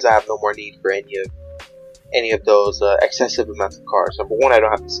it stands, I have no more need for any of those excessive amounts of cards. Number one, I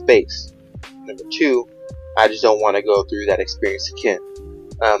don't have the space. Number two, I just don't want to go through that experience again.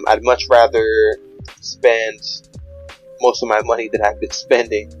 I'd much rather spend most of my money that I've been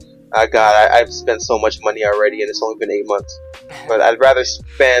spending. I've spent so much money already, and it's only been 8 months. But I'd rather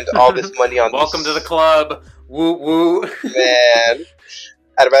spend all this money on. Welcome to the club. Woo woo. Man,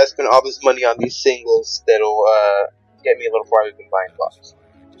 I'd rather spend all this money on these singles that'll get me a little farther than buying boxes.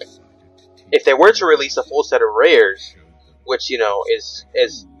 If they were to release a full set of rares, which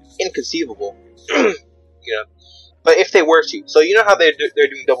is inconceivable, but if they were to, so how they're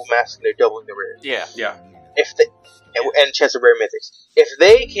doing double masks and they're doubling the rares. Yeah. If they and chance of rare mythics, if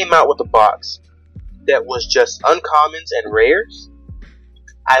they came out with a box that was just uncommons and rares,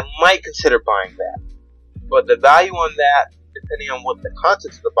 I might consider buying that. But the value on that, depending on what the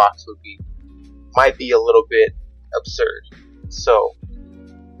contents of the box would be, might be a little bit absurd. So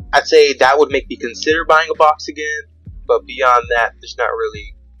I'd say that would make me consider buying a box again, but beyond that, there's not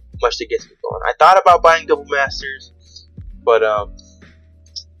really much that gets me going. I thought about buying double masters, but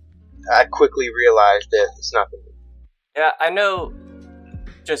I quickly realized that it's not the move. Yeah, I know,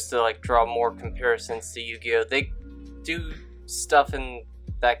 just to draw more comparisons to Yu-Gi-Oh! They do stuff in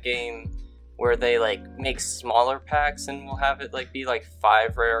that game where they make smaller packs and will have it be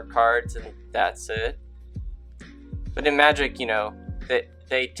 5 rare cards and that's it. But in Magic,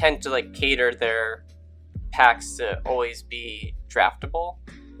 they tend to cater their packs to always be draftable.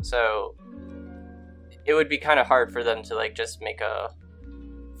 So it would be kind of hard for them to just make a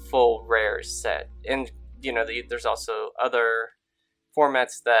full rare set. And there's also other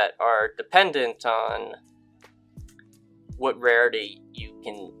formats that are dependent on what rarity you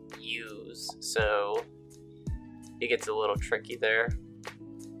can use, so it gets a little tricky there.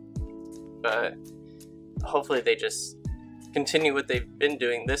 But hopefully they just continue what they've been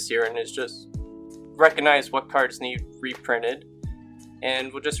doing this year, and is just recognize what cards need reprinted,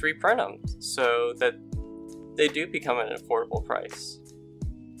 and we'll just reprint them so that they do become an affordable price.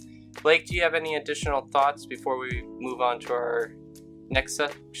 Blake, do you have any additional thoughts before we move on to our next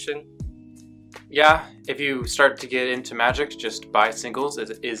section? Yeah, if you start to get into Magic, just buy singles.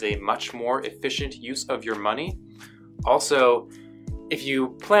 It is a much more efficient use of your money. Also, if you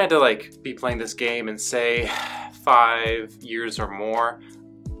plan to be playing this game in, say, 5 years or more,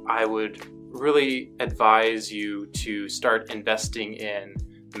 I would really advise you to start investing in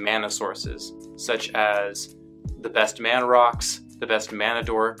mana sources, such as the best mana rocks, the best mana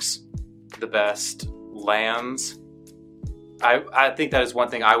dorks, the best lands. I think that is one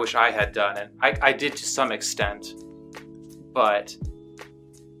thing I wish I had done, and I did to some extent, but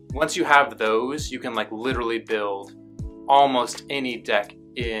once you have those, you can literally build almost any deck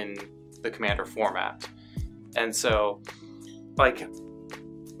in the Commander format. And so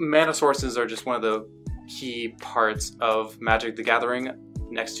mana sources are just one of the key parts of Magic the Gathering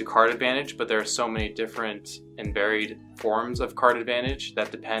next to card advantage, but there are so many different and varied forms of card advantage that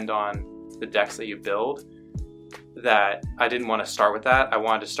depend on the decks that you build, that I didn't want to start with that. I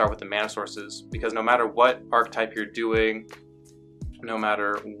wanted to start with the mana sources, because no matter what archetype you're doing, no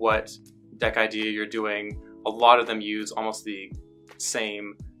matter what deck idea you're doing, a lot of them use almost the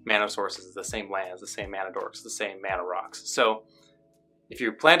same mana sources, the same lands, the same mana dorks, the same mana rocks. So if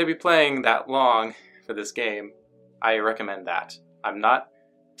you plan to be playing that long for this game, I recommend that.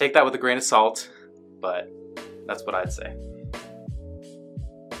 Take that with a grain of salt, but that's what I'd say.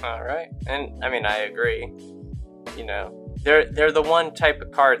 Alright, and I agree. They're the one type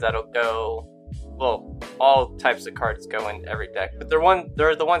of card that'll go, well, all types of cards go in every deck, but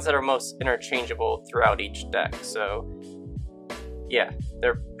they're the ones that are most interchangeable throughout each deck, so yeah,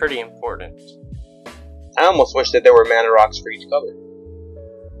 they're pretty important. I almost wish that there were mana rocks for each color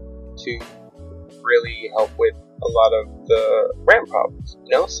to really help with a lot of the ramp problems,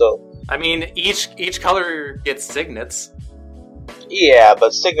 so I mean, each color gets signets. Yeah,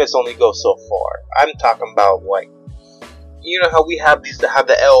 but signets only go so far. I'm talking about like, you know how we have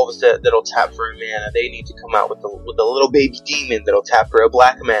the elves that'll tap for a mana. They need to come out with a little baby demon that'll tap for a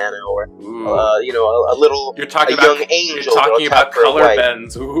black mana, or you know, a little young angel. You're talking about color color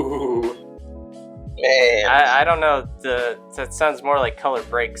bends. Ooh. Man, I don't know. That sounds more like color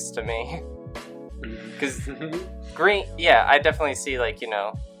breaks to me. Because green, yeah, I definitely see, like, you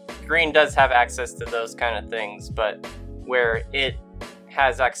know, green does have access to those kind of things, but where it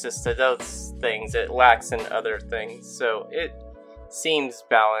has access to those things, it lacks in other things. So it seems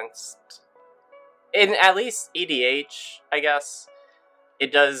balanced. In at least EDH, I guess,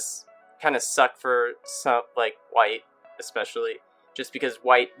 it does kind of suck for some, like white, especially, just because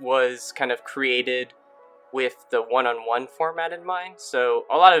white was kind of created with the one-on-one format in mind. So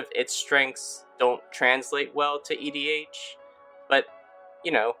a lot of its strengths don't translate well to EDH, but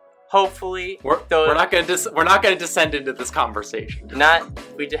you know, hopefully we're not going to descend into this conversation.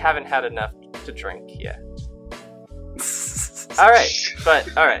 We haven't had enough to drink yet. All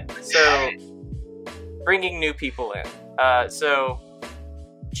right. So bringing new people in. So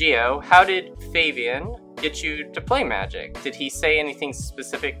Geo, how did Fabian get you to play Magic? Did he say anything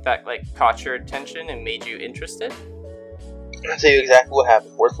specific that like caught your attention and made you interested? I'll tell you exactly what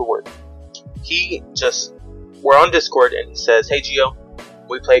happened, word for word. We're on Discord and he says, "Hey Gio,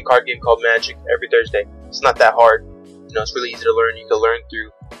 we play a card game called Magic every Thursday. It's not that hard. You know, it's really easy to learn. You can learn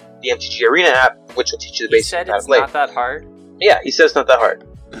through the MTG Arena app, which will teach you the basics of how to play." He said it's not that hard? Yeah, he said it's not that hard.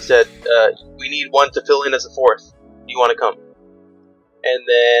 He said, "We need one to fill in as a fourth. Do you want to come?" And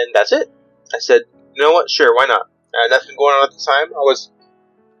then that's it. I said, "You know what? Sure, why not?" I had nothing going on at the time. I was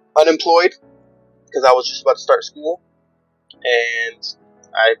unemployed because I was just about to start school, and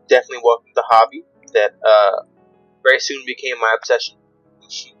I definitely welcomed the hobby that very soon became my obsession.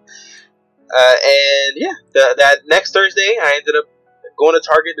 And yeah, that next Thursday, I ended up going to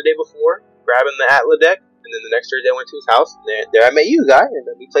Target the day before, grabbing the Atla deck, and then the next Thursday I went to his house, and there I met you, Guy, and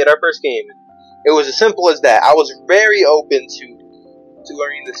then we played our first game. It was as simple as that. I was very open to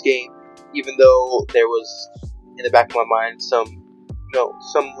learning this game, even though there was in the back of my mind some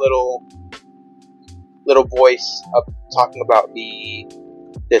little voice up talking about the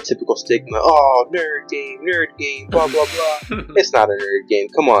typical stigma. Oh, nerd game, blah blah blah. It's not a nerd game.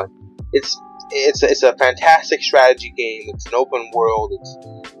 Come on, it's a fantastic strategy game. It's an open world.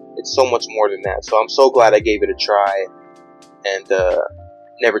 It's so much more than that. So I'm so glad I gave it a try, and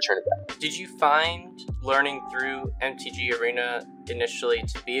never turn it back. Did you find learning through MTG Arena initially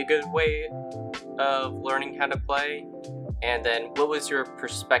to be a good way of learning how to play? And then what was your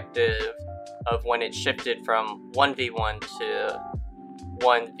perspective of when it shifted from 1v1 to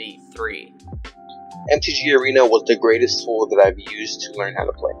 1v3? MTG Arena was the greatest tool that I've used to learn how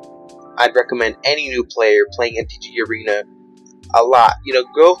to play. I'd recommend any new player playing MTG Arena a lot. You know,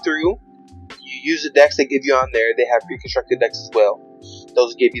 go through, you use the decks they give you on there. They have pre-constructed decks as well.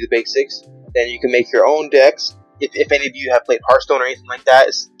 Those give you the basics. Then you can make your own decks. If any of you have played Hearthstone or anything like that,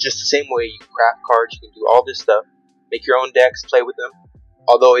 it's just the same way. You can craft cards, you can do all this stuff. Make your own decks, play with them.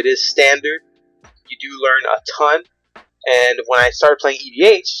 Although it is standard, you do learn a ton. And when I started playing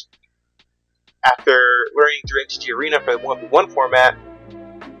EDH, after learning through MTG Arena for the 1v1 format,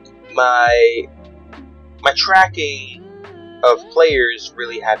 my tracking of players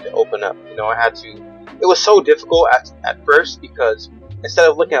really had to open up. You know, I had to. It was so difficult at first because instead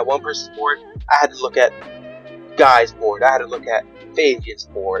of looking at one person's board, I had to look at Guy's board. I had to look at Fabian's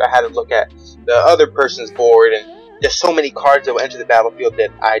board. I had to look at the other person's board, and there's so many cards that will enter the battlefield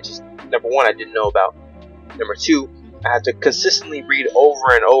that I just, number one, I didn't know about. Number two, I had to consistently read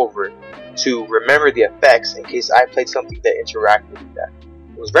over and over to remember the effects in case I played something that interacted with that.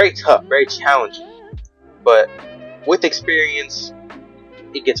 It was very tough, very challenging, but with experience,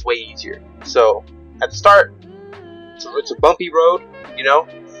 it gets way easier. So at the start, it's a bumpy road, you know,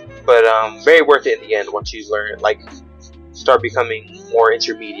 but very worth it in the end once you learn, like, start becoming more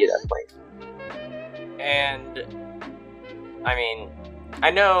intermediate at playing. And I mean,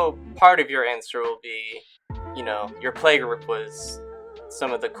 I know part of your answer will be, you know, your playgroup was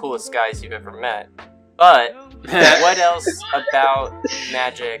some of the coolest guys you've ever met. But what else about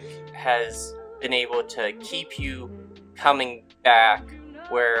Magic has been able to keep you coming back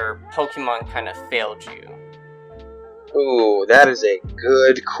where Pokemon kind of failed you? Ooh, that is a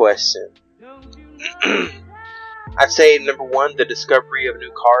good question. I'd say number one, the discovery of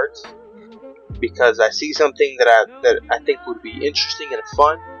new cards, because I see something that I think would be interesting and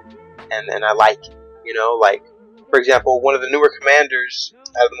fun, and I like it. You know, like, for example, one of the newer commanders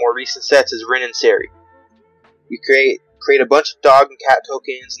out of the more recent sets is Rin and Seri. You create create a bunch of dog and cat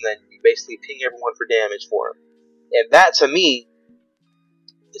tokens, and then you basically ping everyone for damage for them. And that, to me,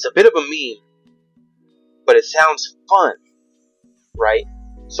 is a bit of a meme, but it sounds fun, right?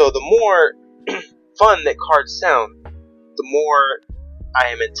 So the more fun that cards sound, the more I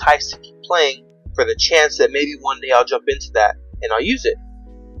am enticed to keep playing for the chance that maybe one day I'll jump into that and I'll use it.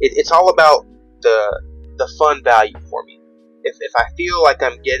 It's all about the fun value for me. If I feel like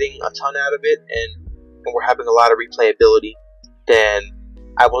I'm getting a ton out of it and we're having a lot of replayability, then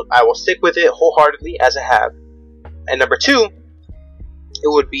I will stick with it wholeheartedly as I have. And number two, it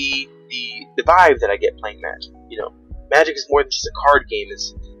would be the vibe that I get playing Magic. You know, Magic is more than just a card game.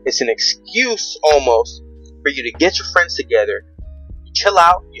 It's an excuse almost for you to get your friends together, you chill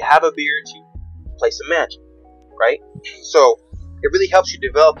out, you have a beer or two, play some Magic, right? So it really helps you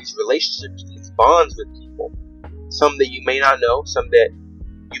develop these relationships, these bonds with people. Some that you may not know, some that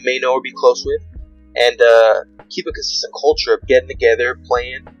you may know or be close with, and keep a consistent culture of getting together,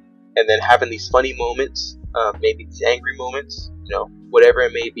 playing, and then having these funny moments, maybe these angry moments, you know, whatever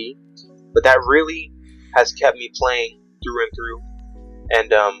it may be. But that really has kept me playing through and through.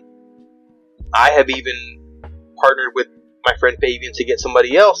 And I have even partnered with my friend Fabian to get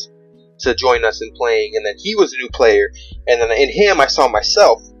somebody else to join us in playing, and then he was a new player, and then in him I saw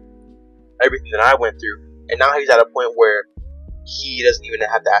myself, everything that I went through, and now he's at a point where he doesn't even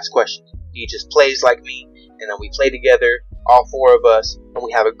have to ask questions. He just plays like me, and then we play together, all four of us, and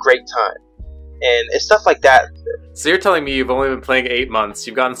we have a great time. And it's stuff like that. So you're telling me you've only been playing 8 months,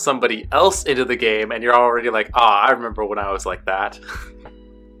 you've gotten somebody else into the game, and you're already like, I remember when I was like that.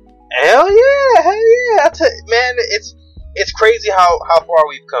 Hell yeah! Man, it's crazy how far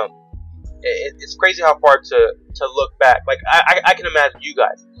we've come. It's crazy how far to look back. Like, I can imagine you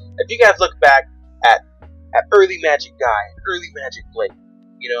guys. If you guys look back at early Magic Guy, early Magic Blake,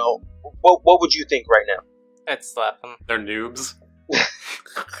 you know, what would you think right now? I'd slap him. They're noobs.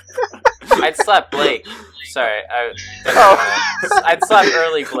 I'd slap Blake. Sorry, I'd slap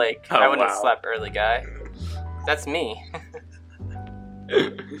early Blake. I wouldn't slap early Guy. That's me.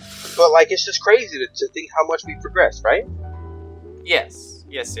 But like, it's just crazy to think how much we progressed, right? Yes.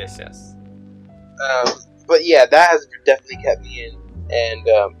 But yeah, that has definitely kept me in, and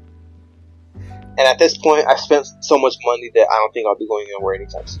at this point, I've spent so much money that I don't think I'll be going anywhere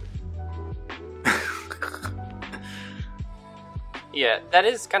anytime soon. Yeah, that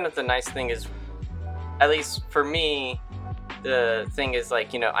is kind of the nice thing is, at least for me, the thing is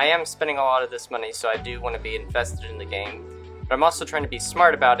like, you know, I am spending a lot of this money, so I do want to be invested in the game, but I'm also trying to be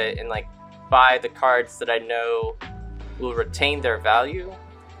smart about it and like buy the cards that I know will retain their value.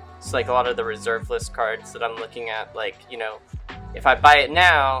 It's like a lot of the reserve list cards that I'm looking at, like, you know, if I buy it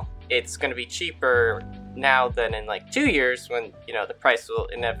now, it's going to be cheaper now than in like 2 years when, you know, the price will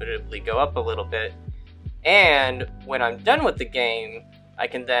inevitably go up a little bit. And when I'm done with the game, I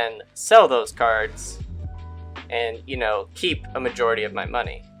can then sell those cards and, you know, keep a majority of my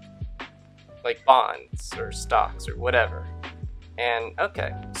money. Like bonds or stocks or whatever. And,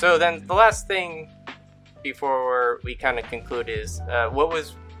 okay. So then the last thing before we kind of conclude is, what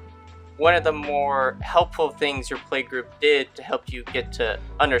was one of the more helpful things your playgroup did to help you get to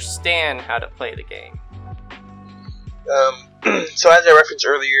understand how to play the game? So as I referenced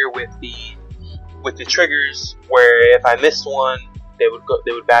earlier with the triggers, where if I missed one, they would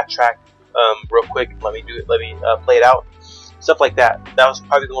backtrack real quick and let me play it out, stuff like that. That was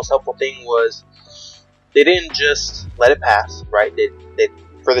probably the most helpful thing. Was they didn't just let it pass, right? They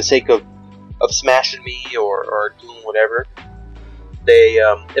for the sake of smashing me or doing whatever, they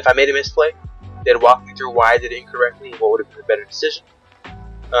if I made a misplay, they'd walk me through why I did it incorrectly and what would have been a better decision.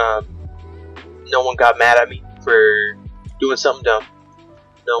 No one got mad at me for doing something dumb.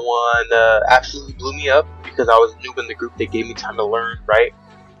 No one absolutely blew me up because I was a noob in the group. They gave me time to learn, right?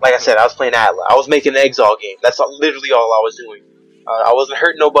 Like I said, I was playing Atlas. I was making eggs all game. That's literally all I was doing. I wasn't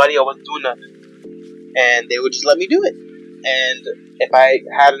hurting nobody. I wasn't doing nothing. And they would just let me do it. And if I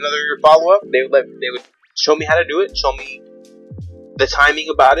had another follow-up, they would show me how to do it, show me the timing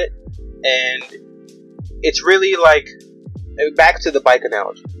about it. And it's really like, back to the bike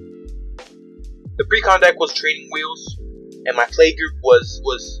analogy. The pre-con deck was training wheels, and my play group was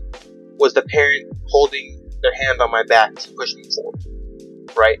the parent holding their hand on my back to push me forward,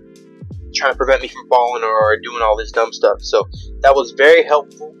 right? Trying to prevent me from falling or doing all this dumb stuff. So that was very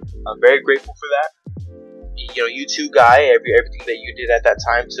helpful. I'm very grateful for that. You know, you too, Guy, everything that you did at that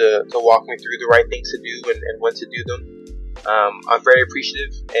time to walk me through the right things to do and when to do them. I'm very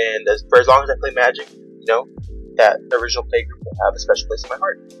appreciative, and for as long as I play Magic, you know, that original play group will have a special place in my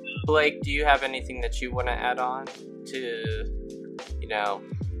heart. Blake, do you have anything that you want to add on to, you know,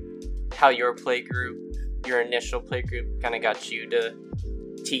 how your play group your initial playgroup kind of got you to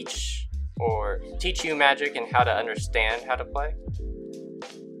teach you Magic and how to understand how to play?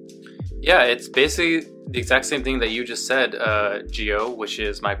 Yeah, it's basically the exact same thing that you just said, Gio, which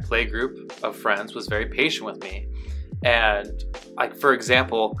is my play group of friends was very patient with me. And, like, for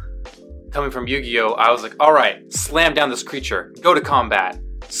example, coming from Yu-Gi-Oh!, I was like, all right, slam down this creature, go to combat,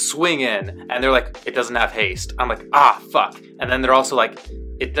 swing in. And they're like, it doesn't have haste. I'm like, fuck. And then they're also like,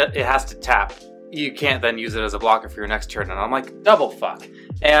 it has to tap. You can't then use it as a blocker for your next turn. And I'm like, double fuck.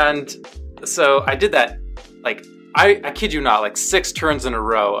 And so I did that, like, I kid you not, like 6 turns in a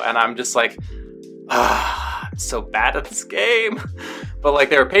row, and I'm just like, I'm so bad at this game. But like,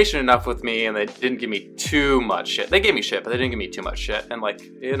 they were patient enough with me, and they didn't give me too much shit. They gave me shit, but they didn't give me too much shit. And like,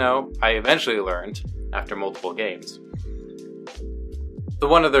 you know, I eventually learned after multiple games. The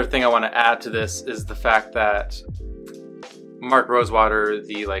one other thing I want to add to this is the fact that Mark Rosewater,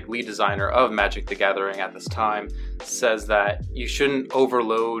 the like lead designer of Magic the Gathering at this time, says that you shouldn't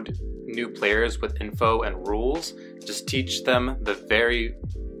overload new players with info and rules. Just teach them the very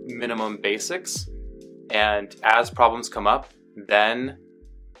minimum basics, and as problems come up, then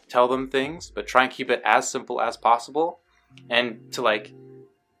tell them things, but try and keep it as simple as possible. And to like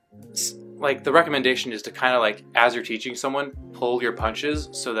the recommendation is to kind of like, as you're teaching someone, pull your punches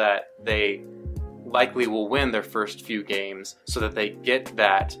so that they likely will win their first few games, so that they get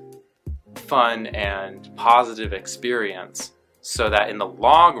that fun and positive experience, so that in the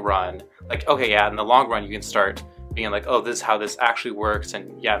long run, like, okay, yeah, in the long run you can start being like, oh, this is how this actually works,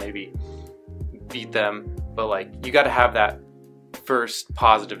 and yeah, maybe beat them. But like, you got to have that first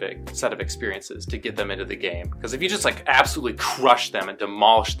positive set of experiences to get them into the game. Because if you just like absolutely crush them and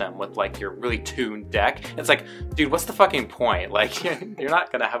demolish them with like your really tuned deck, it's like, dude, what's the fucking point? Like, they're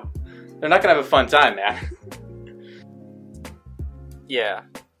not gonna have a fun time, man. Yeah.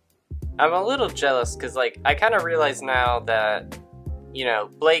 I'm a little jealous because, like, I kind of realize now that, you know,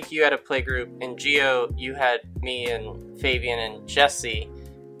 Blake, you had a playgroup, and Gio, you had me and Fabian and Jesse,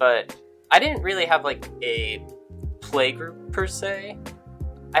 but I didn't really have, like, a playgroup per se.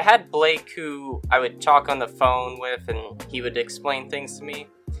 I had Blake, who I would talk on the phone with, and he would explain things to me.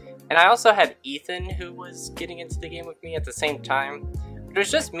 And I also had Ethan, who was getting into the game with me at the same time. But it was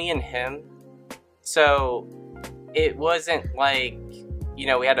just me and him. So it wasn't like, you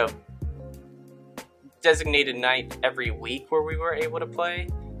know, we had a designated night every week where we were able to play.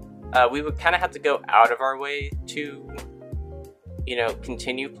 We would kind of have to go out of our way to, you know,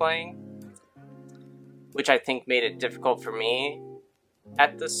 continue playing, which I think made it difficult for me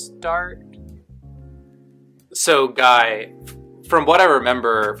at the start. So, Guy, from what I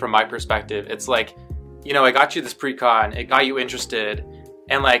remember from my perspective, it's like, you know, I got you this pre-con, it got you interested,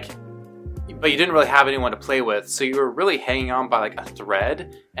 and like, but you didn't really have anyone to play with, so you were really hanging on by like a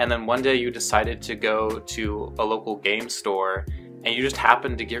thread, and then one day you decided to go to a local game store, and you just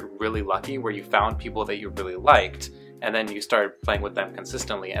happened to get really lucky where you found people that you really liked, and then you started playing with them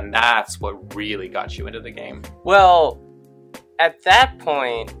consistently, and that's what really got you into the game. Well, at that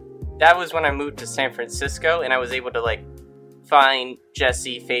point, that was when I moved to San Francisco, and I was able to like find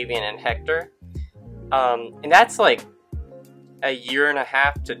Jesse, Fabian, and Hector. And that's like a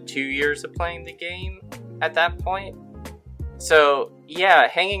 1.5 to 2 years of playing the game at that point. So yeah,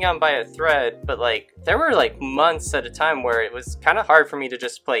 hanging on by a thread, but like there were like months at a time where it was kind of hard for me to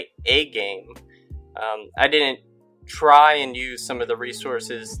just play a game. I didn't try and use some of the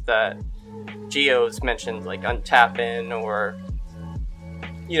resources that Gio's mentioned, like Untappin', or,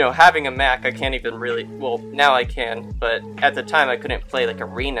 you know, having a Mac. I can't even really, well, now I can, but at the time I couldn't play like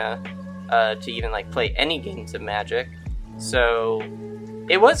Arena to even like play any games of Magic. So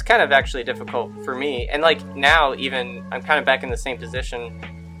it was kind of actually difficult for me. And like now, even I'm kind of back in the same position,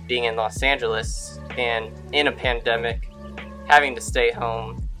 being in Los Angeles and in a pandemic, having to stay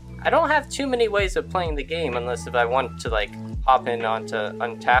home. I don't have too many ways of playing the game unless if I want to like hop in onto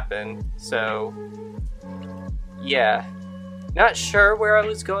Untappin'. So yeah, not sure where I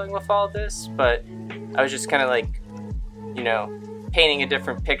was going with all this, but I was just kind of like, you know, painting a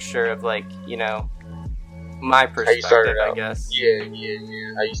different picture of like, you know, my perspective, I guess. Yeah.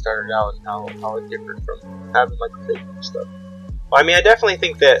 How you started out and how it differed from having like a fake and stuff. Well, I mean, I definitely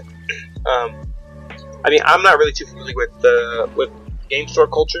think that. I mean, I'm not really too familiar with game store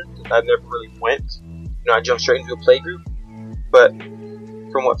culture. I never really went. You know, I jumped straight into a playgroup. But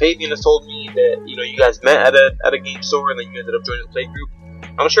from what Fabian has told me, that, you know, you guys met at a game store and then you ended up joining the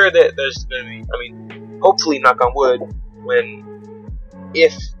playgroup. I'm sure that there's gonna be. I mean, hopefully, knock on wood,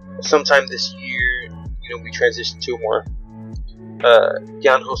 if sometime this year, you know, we transition to a more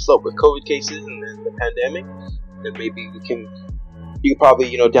downhill slope with COVID cases and then the pandemic, then maybe we can you could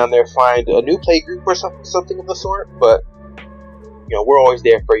probably, down there find a new play group or something of the sort. But we're always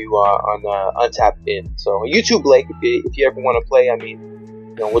there for you on Untapped In. So YouTube, Blake, if you ever want to play, I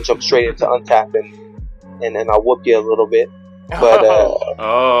mean, we'll jump straight into Untapped and then I'll whoop you a little bit. But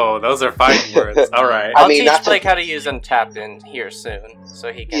oh, those are fighting words. All right. I'll teach Blake how to use Untapped In here soon,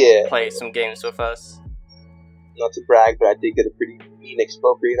 so he can play some games with us. Not to brag, but I did get a pretty mean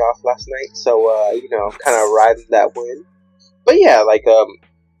expropriate off last night, so kind of riding that win. But yeah, like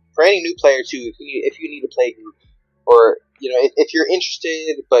for any new player too, if you need a play group, or if you're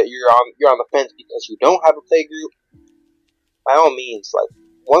interested but you're on the fence because you don't have a play group, by all means, like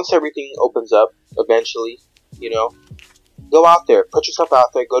once everything opens up, eventually, go out there, put yourself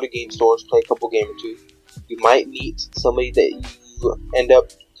out there, go to game stores, play a couple game or two. You might meet somebody that you end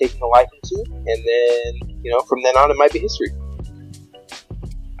up taking a liking to, and then, from then on, it might be history.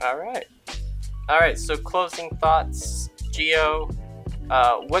 Alright, so closing thoughts, Gio,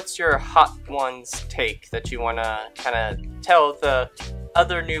 what's your hot ones take that you want to kind of tell the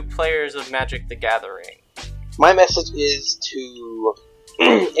other new players of Magic the Gathering? My message is to,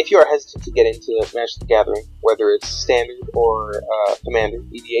 if you are hesitant to get into Magic the Gathering, whether it's Standard or Commander,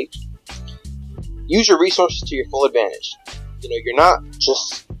 EDH, use your resources to your full advantage. You're not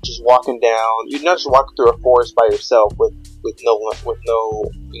just walking down. You're not just walking through a forest by yourself with no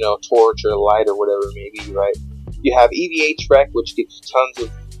torch or light or whatever it may be, right? You have EDH Rec, which gives you tons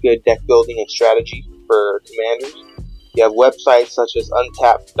of good deck building and strategy for commanders. You have websites such as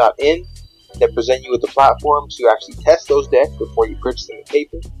Untapped.in that present you with a platform to actually test those decks before you purchase them in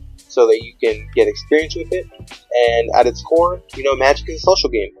paper, so that you can get experience with it. And at its core, Magic is a social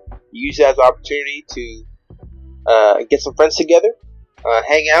game. You use it as an opportunity to get some friends together,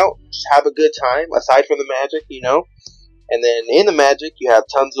 hang out, just have a good time, aside from the Magic, And then in the Magic, you have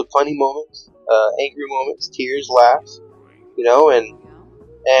tons of funny moments, angry moments, tears, laughs,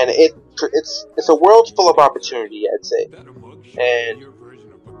 and it's a world full of opportunity, I'd say. And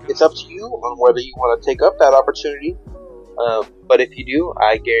it's up to you on whether you want to take up that opportunity. But if you do,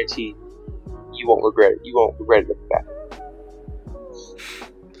 I guarantee you won't regret it. You won't regret it looking back.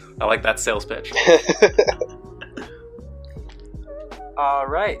 I like that sales pitch.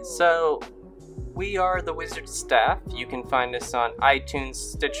 Alright, so we are the Wizard Staff. You can find us on iTunes,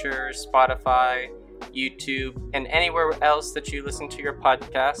 Stitcher, Spotify, YouTube, and anywhere else that you listen to your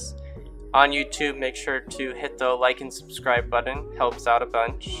podcasts. On YouTube, make sure to hit the like and subscribe button. Helps out a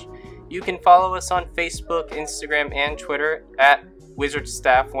bunch. You can follow us on Facebook, Instagram, and Twitter at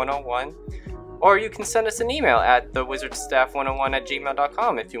WizardStaff101. Or you can send us an email at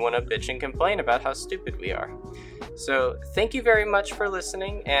thewizardstaff101@gmail.com if you want to bitch and complain about how stupid we are. So thank you very much for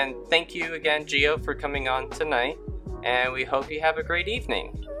listening, and thank you again, Gio, for coming on tonight. And we hope you have a great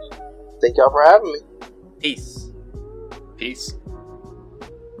evening. Thank y'all for having me. Peace. Peace.